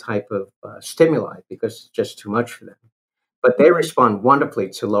avoid any type of stimuli because it's just too much for them. But they respond wonderfully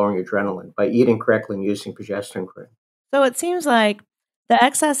to lowering adrenaline by eating correctly and using progesterone cream. So it seems like the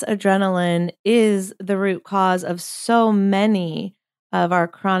excess adrenaline is the root cause of so many of our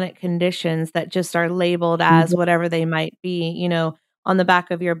chronic conditions that just are labeled as whatever they might be. On the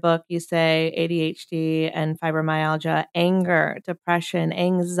back of your book, you say ADHD and fibromyalgia, anger, depression,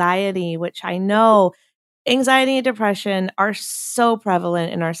 anxiety, which I know anxiety and depression are so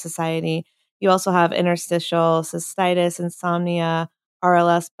prevalent in our society. You also have interstitial cystitis, insomnia,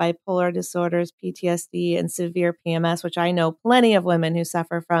 RLS, bipolar disorders, PTSD, and severe PMS, which I know plenty of women who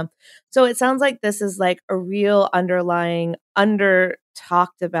suffer from. So it sounds like this is like a real underlying, under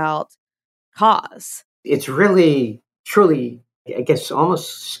talked about cause. It's really, truly, I guess,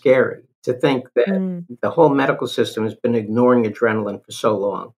 almost scary to think that the whole medical system has been ignoring adrenaline for so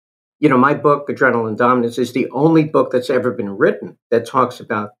long. My book, Adrenaline Dominance, is the only book that's ever been written that talks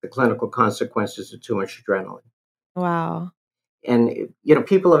about the clinical consequences of too much adrenaline. Wow. And,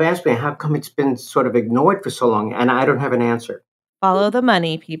 people have asked me, how come it's been sort of ignored for so long? And I don't have an answer. Follow the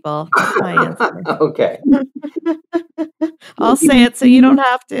money, people. That's my answer. Okay. I'll say it so you don't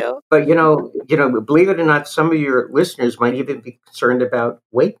have to. But, believe it or not, some of your listeners might even be concerned about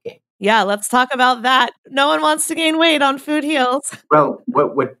weight gain. Yeah, let's talk about that. No one wants to gain weight on Food Heals. Well,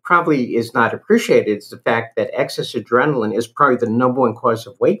 what probably is not appreciated is the fact that excess adrenaline is probably the number one cause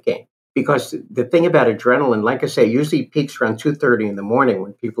of weight gain. Because the thing about adrenaline, like I say, usually peaks around 2:30 in the morning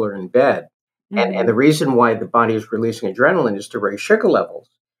when people are in bed. And the reason why the body is releasing adrenaline is to raise sugar levels.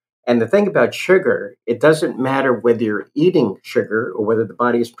 And the thing about sugar, it doesn't matter whether you're eating sugar or whether the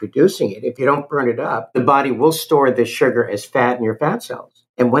body is producing it. If you don't burn it up, the body will store the sugar as fat in your fat cells.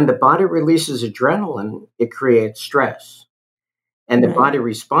 And when the body releases adrenaline, it creates stress. And the body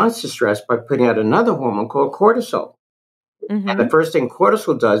responds to stress by putting out another hormone called cortisol. And the first thing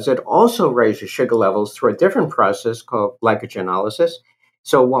cortisol does, it also raises sugar levels through a different process called glycogenolysis.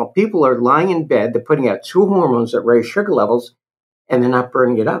 So while people are lying in bed, they're putting out two hormones that raise sugar levels, and they're not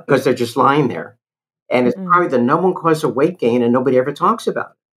burning it up because they're just lying there. And it's probably the number one cause of weight gain, and nobody ever talks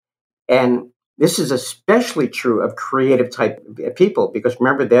about it. And this is especially true of creative type people, because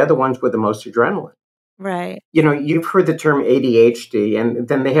remember, they're the ones with the most adrenaline. Right. You've heard the term ADHD, and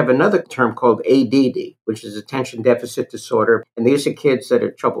then they have another term called ADD, which is attention deficit disorder. And these are kids that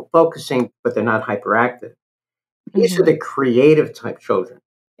have trouble focusing, but they're not hyperactive. These are Mm-hmm. the creative type children.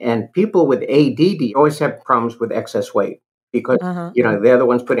 And people with ADD always have problems with excess weight because, Uh-huh. they're the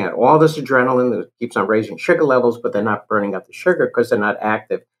ones putting out all this adrenaline that keeps on raising sugar levels, but they're not burning up the sugar because they're not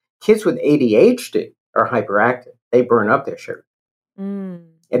active. Kids with ADHD are hyperactive. They burn up their sugar. Mm.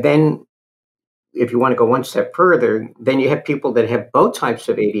 And then if you want to go one step further, then you have people that have both types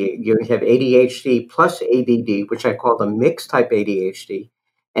of ADHD. You have ADHD plus ADD, which I call the mixed type ADHD.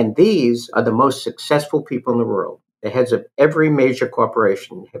 And these are the most successful people in the world. The heads of every major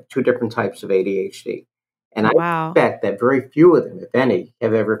corporation have two different types of ADHD. And I Wow. bet that very few of them, if any,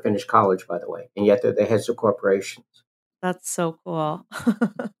 have ever finished college, by the way. And yet they're the heads of corporations. That's so cool.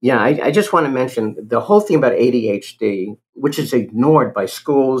 Yeah, I just want to mention the whole thing about ADHD, which is ignored by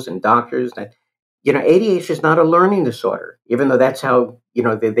schools and doctors, that ADHD is not a learning disorder, even though that's how,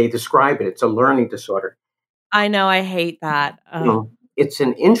 they describe it. It's a learning disorder. I know, I hate that. It's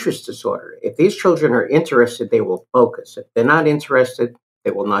an interest disorder. If these children are interested, they will focus. If they're not interested,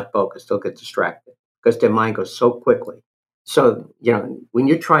 they will not focus. They'll get distracted because their mind goes so quickly. So, when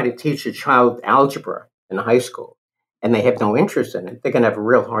you try to teach a child algebra in high school and they have no interest in it, they're going to have a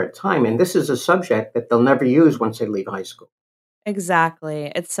real hard time. And this is a subject that they'll never use once they leave high school.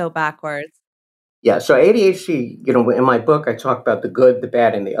 Exactly. It's so backwards. Yeah, so ADHD, in my book, I talk about the good, the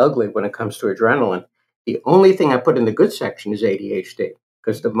bad, and the ugly when it comes to adrenaline. The only thing I put in the good section is ADHD,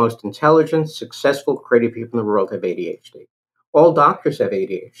 because the most intelligent, successful, creative people in the world have ADHD. All doctors have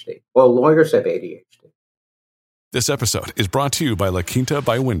ADHD. All lawyers have ADHD. This episode is brought to you by La Quinta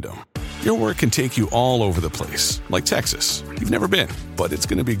by Wyndham. Your work can take you all over the place, like Texas. You've never been, but it's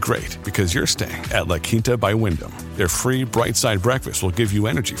going to be great because you're staying at La Quinta by Wyndham. Their free Bright Side breakfast will give you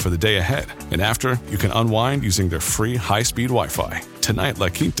energy for the day ahead. And after, you can unwind using their free high-speed Wi-Fi. Tonight, La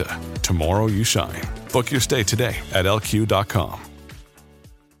Quinta. Tomorrow, you shine. Book your stay today at lq.com.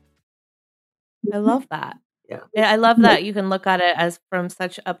 I love that. Yeah. I love that you can look at it as from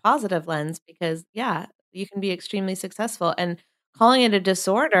such a positive lens because, you can be extremely successful. And calling it a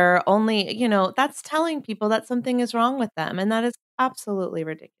disorder only, that's telling people that something is wrong with them. And that is absolutely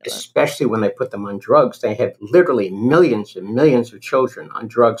ridiculous. Especially when they put them on drugs. They have literally millions and millions of children on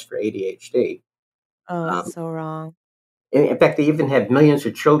drugs for ADHD. Oh, it's so wrong. In fact, they even have millions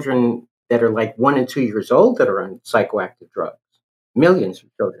of children that are like 1 and 2 years old that are on psychoactive drugs. Millions of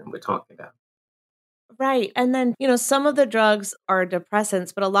children we're talking about. Right. And then, some of the drugs are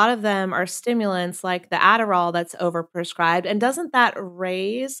depressants, but a lot of them are stimulants like the Adderall that's overprescribed. And doesn't that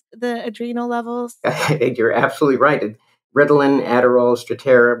raise the adrenal levels? You're absolutely right. Ritalin, Adderall,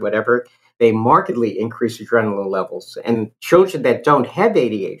 Strattera, whatever, they markedly increase adrenaline levels. And children that don't have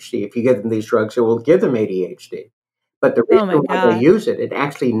ADHD, if you give them these drugs, it will give them ADHD. But the reason why they use it, it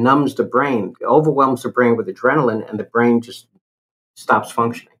actually numbs the brain, overwhelms the brain with adrenaline, and the brain just stops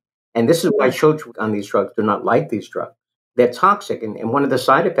functioning. And this is why children on these drugs do not like these drugs. They're toxic. And one of the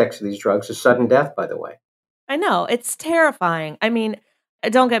side effects of these drugs is sudden death, by the way. I know. It's terrifying. I mean,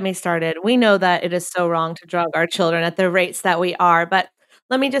 don't get me started. We know that it is so wrong to drug our children at the rates that we are. But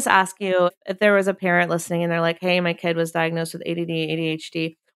let me just ask you, if there was a parent listening and they're like, hey, my kid was diagnosed with ADD,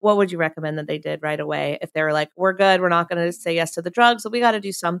 ADHD, what would you recommend that they did right away? If they were like, we're good, we're not going to say yes to the drugs, but we got to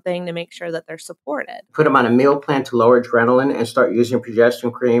do something to make sure that they're supported. Put them on a meal plan to lower adrenaline and start using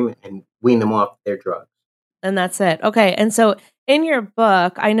progesterone cream and wean them off their drugs. And that's it. Okay. And so in your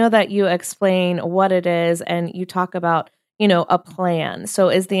book, I know that you explain what it is and you talk about, a plan. So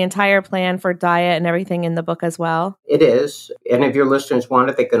is the entire plan for diet and everything in the book as well? It is. And if your listeners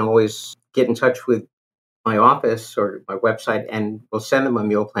want it, they can always get in touch with my office or my website, and we'll send them a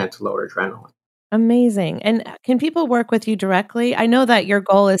meal plan to lower adrenaline. Amazing. And can people work with you directly? I know that your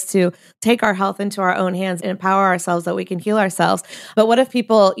goal is to take our health into our own hands and empower ourselves so that we can heal ourselves. But what if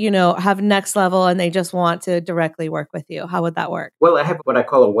people, have next level and they just want to directly work with you? How would that work? Well, I have what I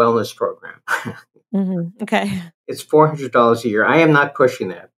call a wellness program. Okay. It's $400 a year. I am not pushing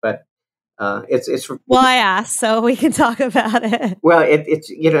that, but it's. Well, I asked, so we can talk about it. Well,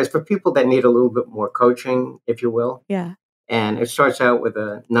 it's for people that need a little bit more coaching, if you will. Yeah. And it starts out with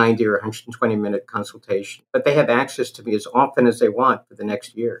a 90 or 120-minute consultation. But they have access to me as often as they want for the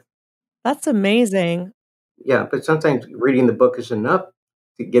next year. That's amazing. Yeah, but sometimes reading the book is enough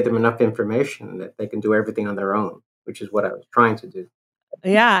to give them enough information that they can do everything on their own, which is what I was trying to do.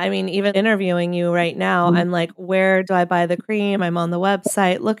 Yeah, I mean, even interviewing you right now, I'm like, where do I buy the cream? I'm on the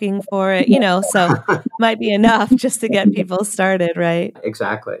website looking for it, so might be enough just to get people started, right?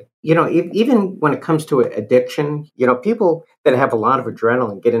 Exactly. Even when it comes to addiction, people that have a lot of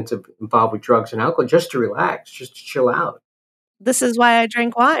adrenaline get involved with drugs and alcohol just to relax, just to chill out. This is why I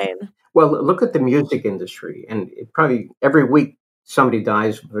drink wine. Well, look at the music industry, and probably every week somebody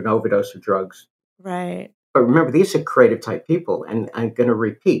dies of an overdose of drugs. Right. But remember, these are creative type people, and I'm going to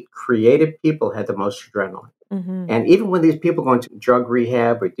repeat: creative people have the most adrenaline. Hmm. And even when these people go into drug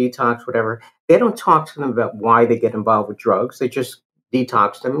rehab or detox, whatever, they don't talk to them about why they get involved with drugs. They just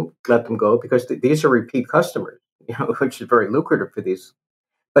detox them, let them go, because these are repeat customers, which is very lucrative for these.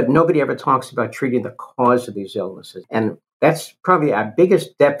 But nobody ever talks about treating the cause of these illnesses. And that's probably our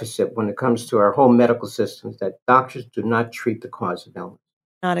biggest deficit when it comes to our whole medical system, is that doctors do not treat the cause of illness.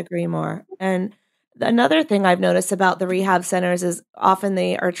 Not agree more. And another thing I've noticed about the rehab centers is often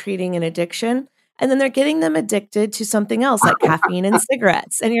they are treating an addiction and then they're getting them addicted to something else like caffeine and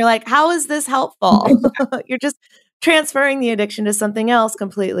cigarettes. And you're like, how is this helpful? You're just transferring the addiction to something else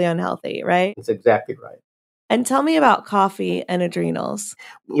completely unhealthy, right? That's exactly right. And tell me about coffee and adrenals.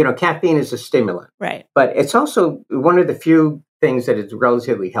 Caffeine is a stimulant, Right. but it's also one of the few things that is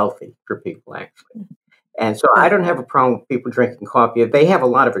relatively healthy for people, actually. And so I don't have a problem with people drinking coffee. If they have a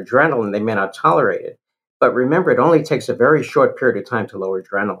lot of adrenaline, they may not tolerate it. But remember, it only takes a very short period of time to lower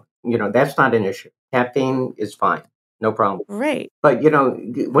adrenaline. That's not an issue. Caffeine is fine. No problem. Right. But,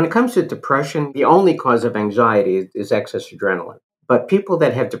 when it comes to depression, the only cause of anxiety is excess adrenaline. But people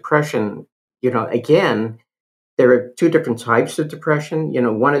that have depression, again, there are two different types of depression.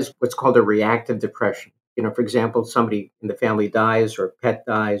 One is what's called a reactive depression. For example, somebody in the family dies or a pet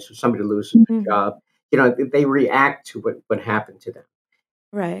dies or somebody loses their job. They react to what happened to them.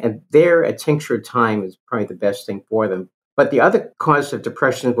 Right. And there, a tincture of time is probably the best thing for them. But the other cause of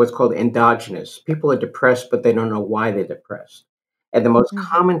depression is what's called endogenous. People are depressed, but they don't know why they're depressed. And the most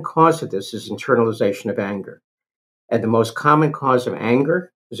common cause of this is internalization of anger. And the most common cause of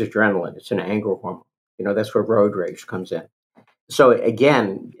anger is adrenaline. It's an anger hormone. That's where road rage comes in. So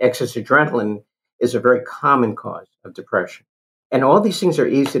again, excess adrenaline is a very common cause of depression. And all these things are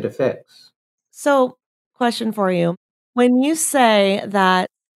easy to fix. So, question for you. When you say that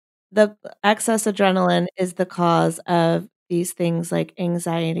the excess adrenaline is the cause of these things like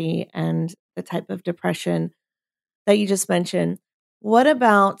anxiety and the type of depression that you just mentioned, what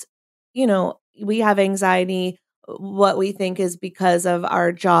about, we have anxiety, what we think is because of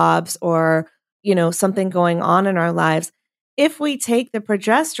our jobs or, something going on in our lives. If we take the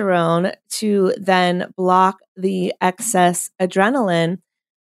progesterone to then block the excess adrenaline,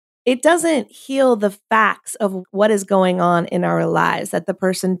 it doesn't heal the facts of what is going on in our lives, that the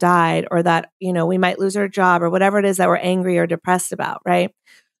person died or that, we might lose our job or whatever it is that we're angry or depressed about, right?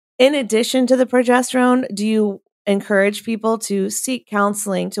 In addition to the progesterone, do you encourage people to seek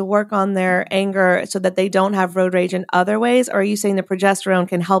counseling to work on their anger so that they don't have road rage in other ways? Or are you saying the progesterone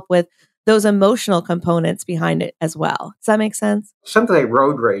can help with those emotional components behind it as well? Does that make sense? Something like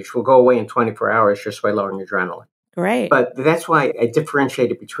road rage will go away in 24 hours just by lowering adrenaline. Great. But that's why I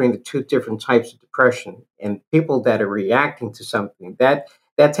differentiated between the two different types of depression and people that are reacting to something. That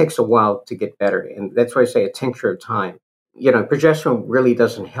takes a while to get better. And that's why I say a tincture of time. Progesterone really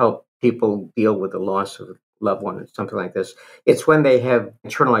doesn't help people deal with the loss of a loved one or something like this. It's when they have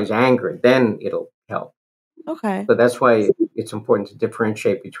internalized anger, then it'll help. Okay. So that's why it's important to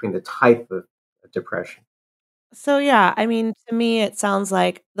differentiate between the type of depression. So, yeah, I mean, to me, it sounds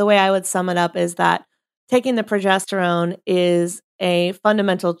like the way I would sum it up is that taking the progesterone is a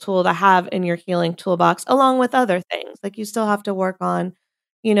fundamental tool to have in your healing toolbox, along with other things. Like you still have to work on,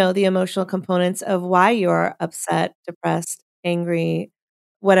 the emotional components of why you're upset, depressed, angry,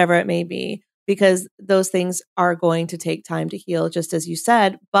 whatever it may be, because those things are going to take time to heal, just as you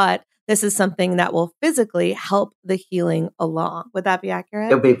said. But this is something that will physically help the healing along. Would that be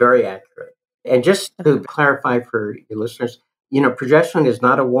accurate? It'll be very accurate. And just to clarify for your listeners, progesterone is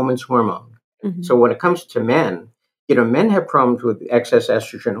not a woman's hormone. Mhm. So when it comes to men, men have problems with excess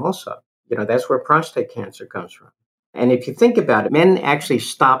estrogen also. That's where prostate cancer comes from. And if you think about it, men actually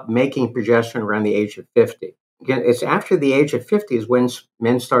stop making progesterone around the age of 50. Again, it's after the age of 50 is when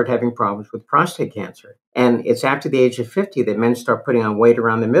men start having problems with prostate cancer. And it's after the age of 50 that men start putting on weight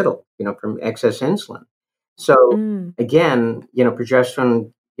around the middle, from excess insulin. So again,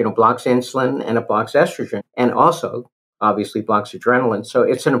 progesterone, blocks insulin and it blocks estrogen and also obviously blocks adrenaline. So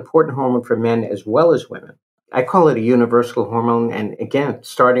it's an important hormone for men as well as women. I call it a universal hormone. And again,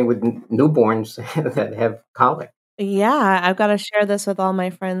 starting with newborns that have colic. Yeah, I've got to share this with all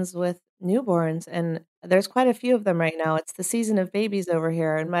my friends with newborns, and there's quite a few of them right now. It's the season of babies over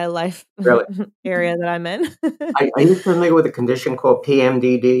here in my life Really? area that I'm in. Are you familiar with a condition called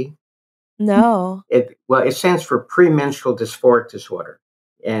PMDD? No. It stands for premenstrual dysphoric disorder,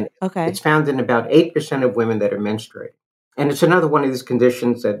 and it's Okay. found in about 8% of women that are menstruating. And it's another one of these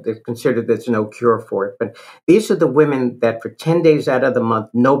conditions that they're considered there's no cure for it. But these are the women that for 10 days out of the month,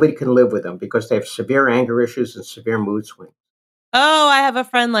 nobody can live with them because they have severe anger issues and severe mood swings. Oh, I have a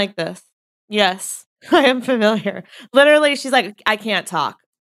friend like this. Yes, I am familiar. Literally, she's like, "I can't talk."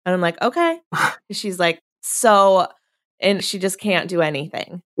 And I'm like, "Okay." She's like, "So," and she just can't do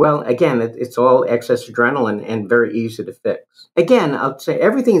anything. Well, again, it's all excess adrenaline and very easy to fix. Again, I'll say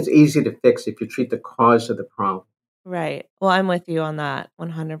everything is easy to fix if you treat the cause of the problem. Right. Well, I'm with you on that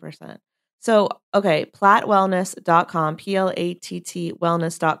 100%. So, okay, plattwellness.com, PLATT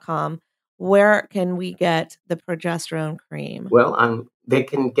wellness.com. Where can we get the progesterone cream? Well, they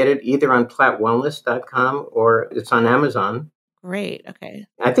can get it either on plattwellness.com or it's on Amazon. Great. Okay.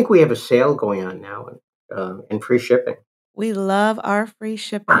 I think we have a sale going on now and free shipping. We love our free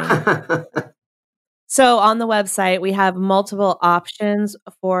shipping. So on the website, we have multiple options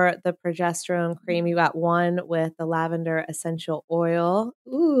for the progesterone cream. You got one with the lavender essential oil.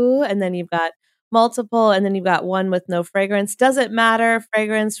 Ooh, and then you've got multiple, and then you've got one with no fragrance. Does it matter?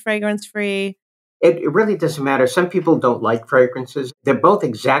 Fragrance free? It really doesn't matter. Some people don't like fragrances. They're both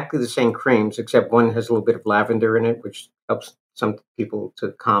exactly the same creams, except one has a little bit of lavender in it, which helps some people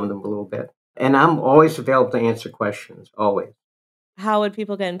to calm them a little bit. And I'm always available to answer questions, always. How would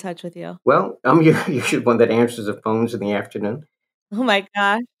people get in touch with you? Well, I'm usually one that answers the phones in the afternoon. Oh my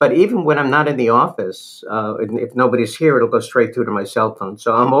gosh. But even when I'm not in the office, and if nobody's here, it'll go straight through to my cell phone.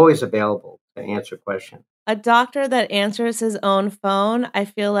 So I'm always available to answer questions. A doctor that answers his own phone, I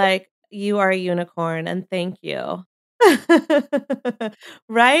feel like you are a unicorn, and thank you.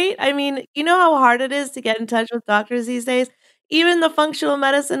 Right? I mean, you know how hard it is to get in touch with doctors these days? Even the functional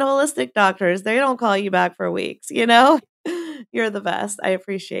medicine holistic doctors, they don't call you back for weeks, you know? You're the best. I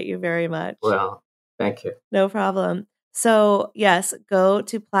appreciate you very much. Well, thank you. No problem. So, yes, go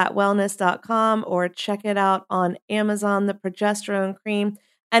to plattwellness.com or check it out on Amazon, the progesterone cream.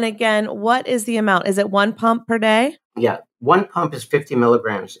 And again, what is the amount? Is it 1 pump per day? Yeah, one pump is 50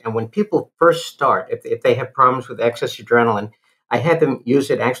 milligrams. And when people first start, if they have problems with excess adrenaline, I had them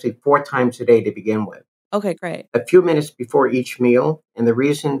use it actually 4 times a day to begin with. Okay, great. A few minutes before each meal. And the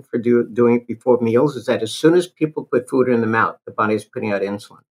reason for doing it before meals is that as soon as people put food in the mouth, the body is putting out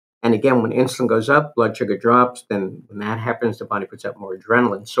insulin. And again, when insulin goes up, blood sugar drops. Then when that happens, the body puts out more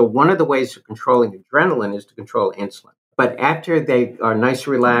adrenaline. So one of the ways of controlling adrenaline is to control insulin. But after they are nice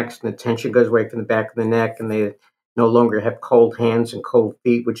and relaxed and the tension goes away from the back of the neck and they no longer have cold hands and cold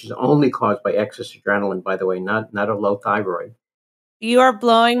feet, which is only caused by excess adrenaline, by the way, not a low thyroid. You are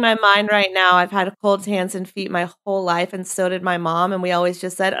blowing my mind right now. I've had cold hands and feet my whole life, and so did my mom. And we always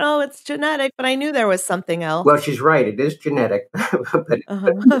just said, "Oh, it's genetic," but I knew there was something else. Well, she's right. It is genetic, but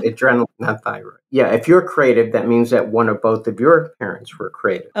Uh-huh. adrenaline, not thyroid. Yeah, if you're creative, that means that one or both of your parents were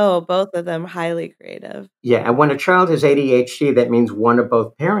creative. Oh, both of them highly creative. Yeah, and when a child has ADHD, that means one or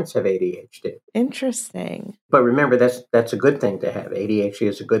both parents have ADHD. Interesting. But remember, that's a good thing to have. ADHD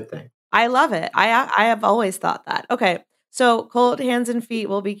is a good thing. I love it. I have always thought that. Okay. So cold hands and feet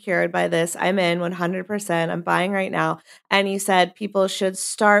will be cured by this. I'm in 100%. I'm buying right now. And you said people should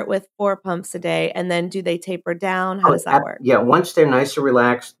start with 4 pumps a day. And then do they taper down? How does that work? Yeah, once they're nice and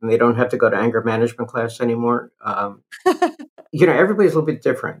relaxed and they don't have to go to anger management class anymore, everybody's a little bit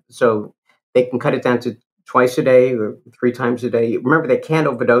different. So they can cut it down to twice a day or 3 times a day. Remember, they can't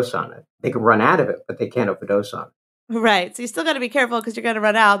overdose on it. They can run out of it, but they can't overdose on it. Right. So you still got to be careful because you're going to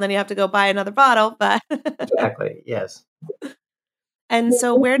run out and then you have to go buy another bottle. But Exactly. Yes. And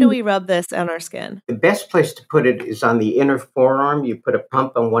so where do we rub this on our skin? The best place to put it is on the inner forearm. You put a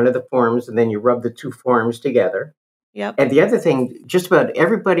pump on one of the forearms and then you rub the 2 forearms together. Yep. And the other thing, just about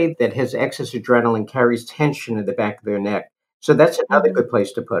everybody that has excess adrenaline carries tension in the back of their neck. So that's another good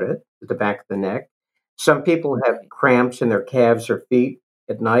place to put it, at the back of the neck. Some people have cramps in their calves or feet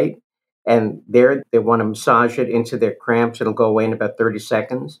at night. And there they want to massage it into their cramps. It'll go away in about 30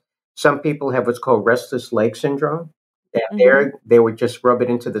 seconds. Some people have what's called restless leg syndrome. And there they would just rub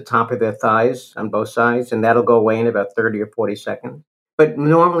it into the top of their thighs on both sides, and that'll go away in about 30 or 40 seconds. But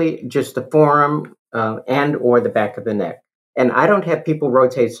normally just the forearm and or the back of the neck. And I don't have people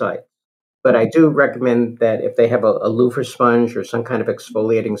rotate sides, but I do recommend that if they have a loofah sponge or some kind of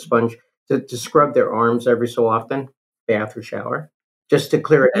exfoliating sponge, to scrub their arms every so often, bath or shower, just to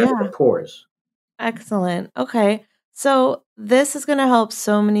clear it out of the pores. Excellent. Okay. So this is going to help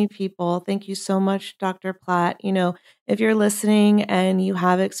so many people. Thank you so much, Dr. Platt. If you're listening and you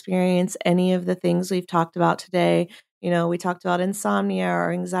have experienced any of the things we've talked about today, we talked about insomnia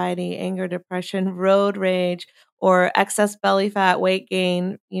or anxiety, anger, depression, road rage, or excess belly fat, weight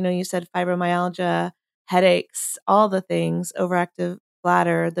gain. You said fibromyalgia, headaches, all the things, overactive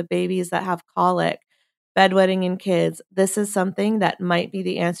bladder, the babies that have colic, bedwetting in kids. This is something that might be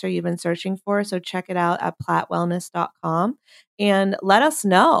the answer you've been searching for. So check it out at plattwellness.com and let us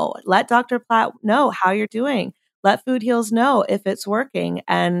know. Let Dr. Platt know how you're doing. Let Food Heals know if it's working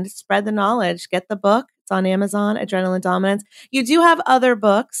and spread the knowledge. Get the book. It's on Amazon, Adrenaline Dominance. You do have other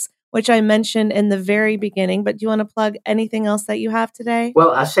books, which I mentioned in the very beginning, but do you want to plug anything else that you have today?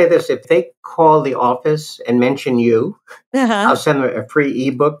 Well, I'll say this. If they call the office and mention you, I'll send them a free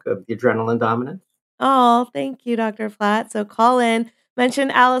ebook of the Adrenaline Dominance. Oh, thank you, Dr. Platt. So call in,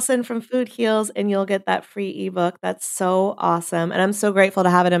 mention Allison from Food Heals, and you'll get that free ebook. That's so awesome. And I'm so grateful to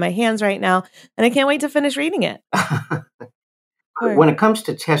have it in my hands right now. And I can't wait to finish reading it. When it comes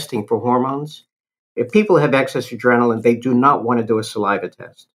to testing for hormones, if people have excess adrenaline, they do not want to do a saliva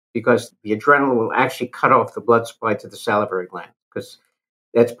test because the adrenaline will actually cut off the blood supply to the salivary gland because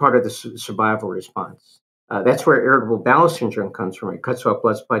that's part of the survival response. That's where irritable bowel syndrome comes from. It cuts off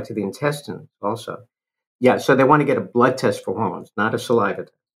blood supply to the intestine also. Yeah, so they want to get a blood test for hormones, not a saliva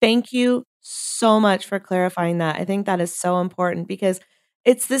test. Thank you so much for clarifying that. I think that is so important because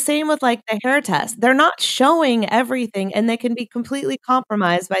it's the same with like the hair test. They're not showing everything and they can be completely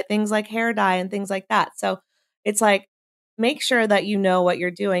compromised by things like hair dye and things like that. So it's like, make sure that you know what you're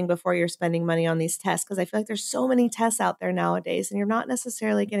doing before you're spending money on these tests because I feel like there's so many tests out there nowadays and you're not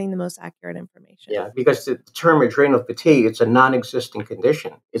necessarily getting the most accurate information. Yeah, because the term adrenal fatigue, it's a non-existent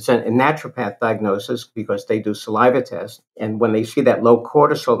condition. It's a naturopath diagnosis because they do saliva tests. And when they see that low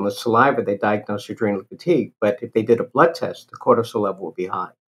cortisol in the saliva, they diagnose adrenal fatigue. But if they did a blood test, the cortisol level will be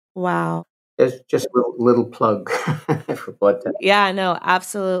high. Wow. There's just a little plug for blood tests. Yeah, no,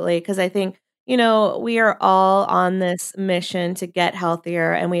 absolutely. Because I think we are all on this mission to get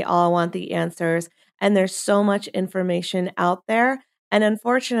healthier and we all want the answers. And there's so much information out there. And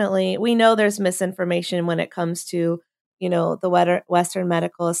unfortunately, we know there's misinformation when it comes to, the Western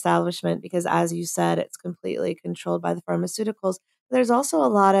medical establishment, because as you said, it's completely controlled by the pharmaceuticals. There's also a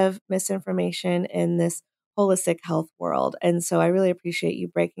lot of misinformation in this holistic health world. And so I really appreciate you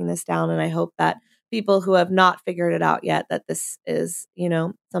breaking this down. And I hope that people who have not figured it out yet, that this is,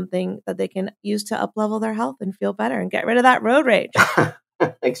 something that they can use to up-level their health and feel better and get rid of that road rage.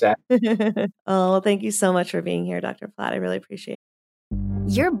 Exactly. Oh, well, thank you so much for being here, Dr. Platt. I really appreciate it.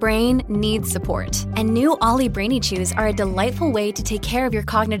 Your brain needs support, and new Ollie Brainy Chews are a delightful way to take care of your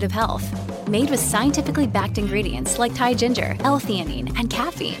cognitive health. Made with scientifically backed ingredients like Thai ginger, L-theanine, and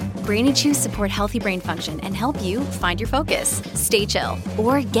caffeine, Brainy Chews support healthy brain function and help you find your focus, stay chill,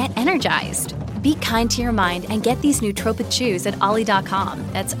 or get energized. Be kind to your mind and get these nootropic chews at ollie.com.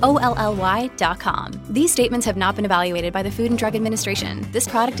 That's OLLY.com. These statements have not been evaluated by the Food and Drug Administration. This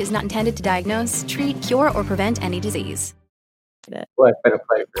product is not intended to diagnose, treat, cure, or prevent any disease. Well, it's been a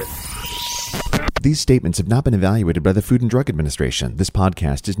pleasure. These statements have not been evaluated by the Food and Drug Administration. This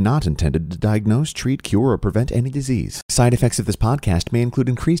podcast is not intended to diagnose, treat, cure, or prevent any disease. Side effects of this podcast may include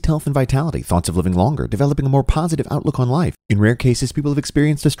increased health and vitality, thoughts of living longer, developing a more positive outlook on life. In rare cases, people have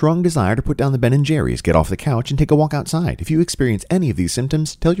experienced a strong desire to put down the Ben & Jerry's, get off the couch, and take a walk outside. If you experience any of these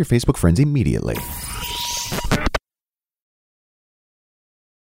symptoms, tell your Facebook friends immediately.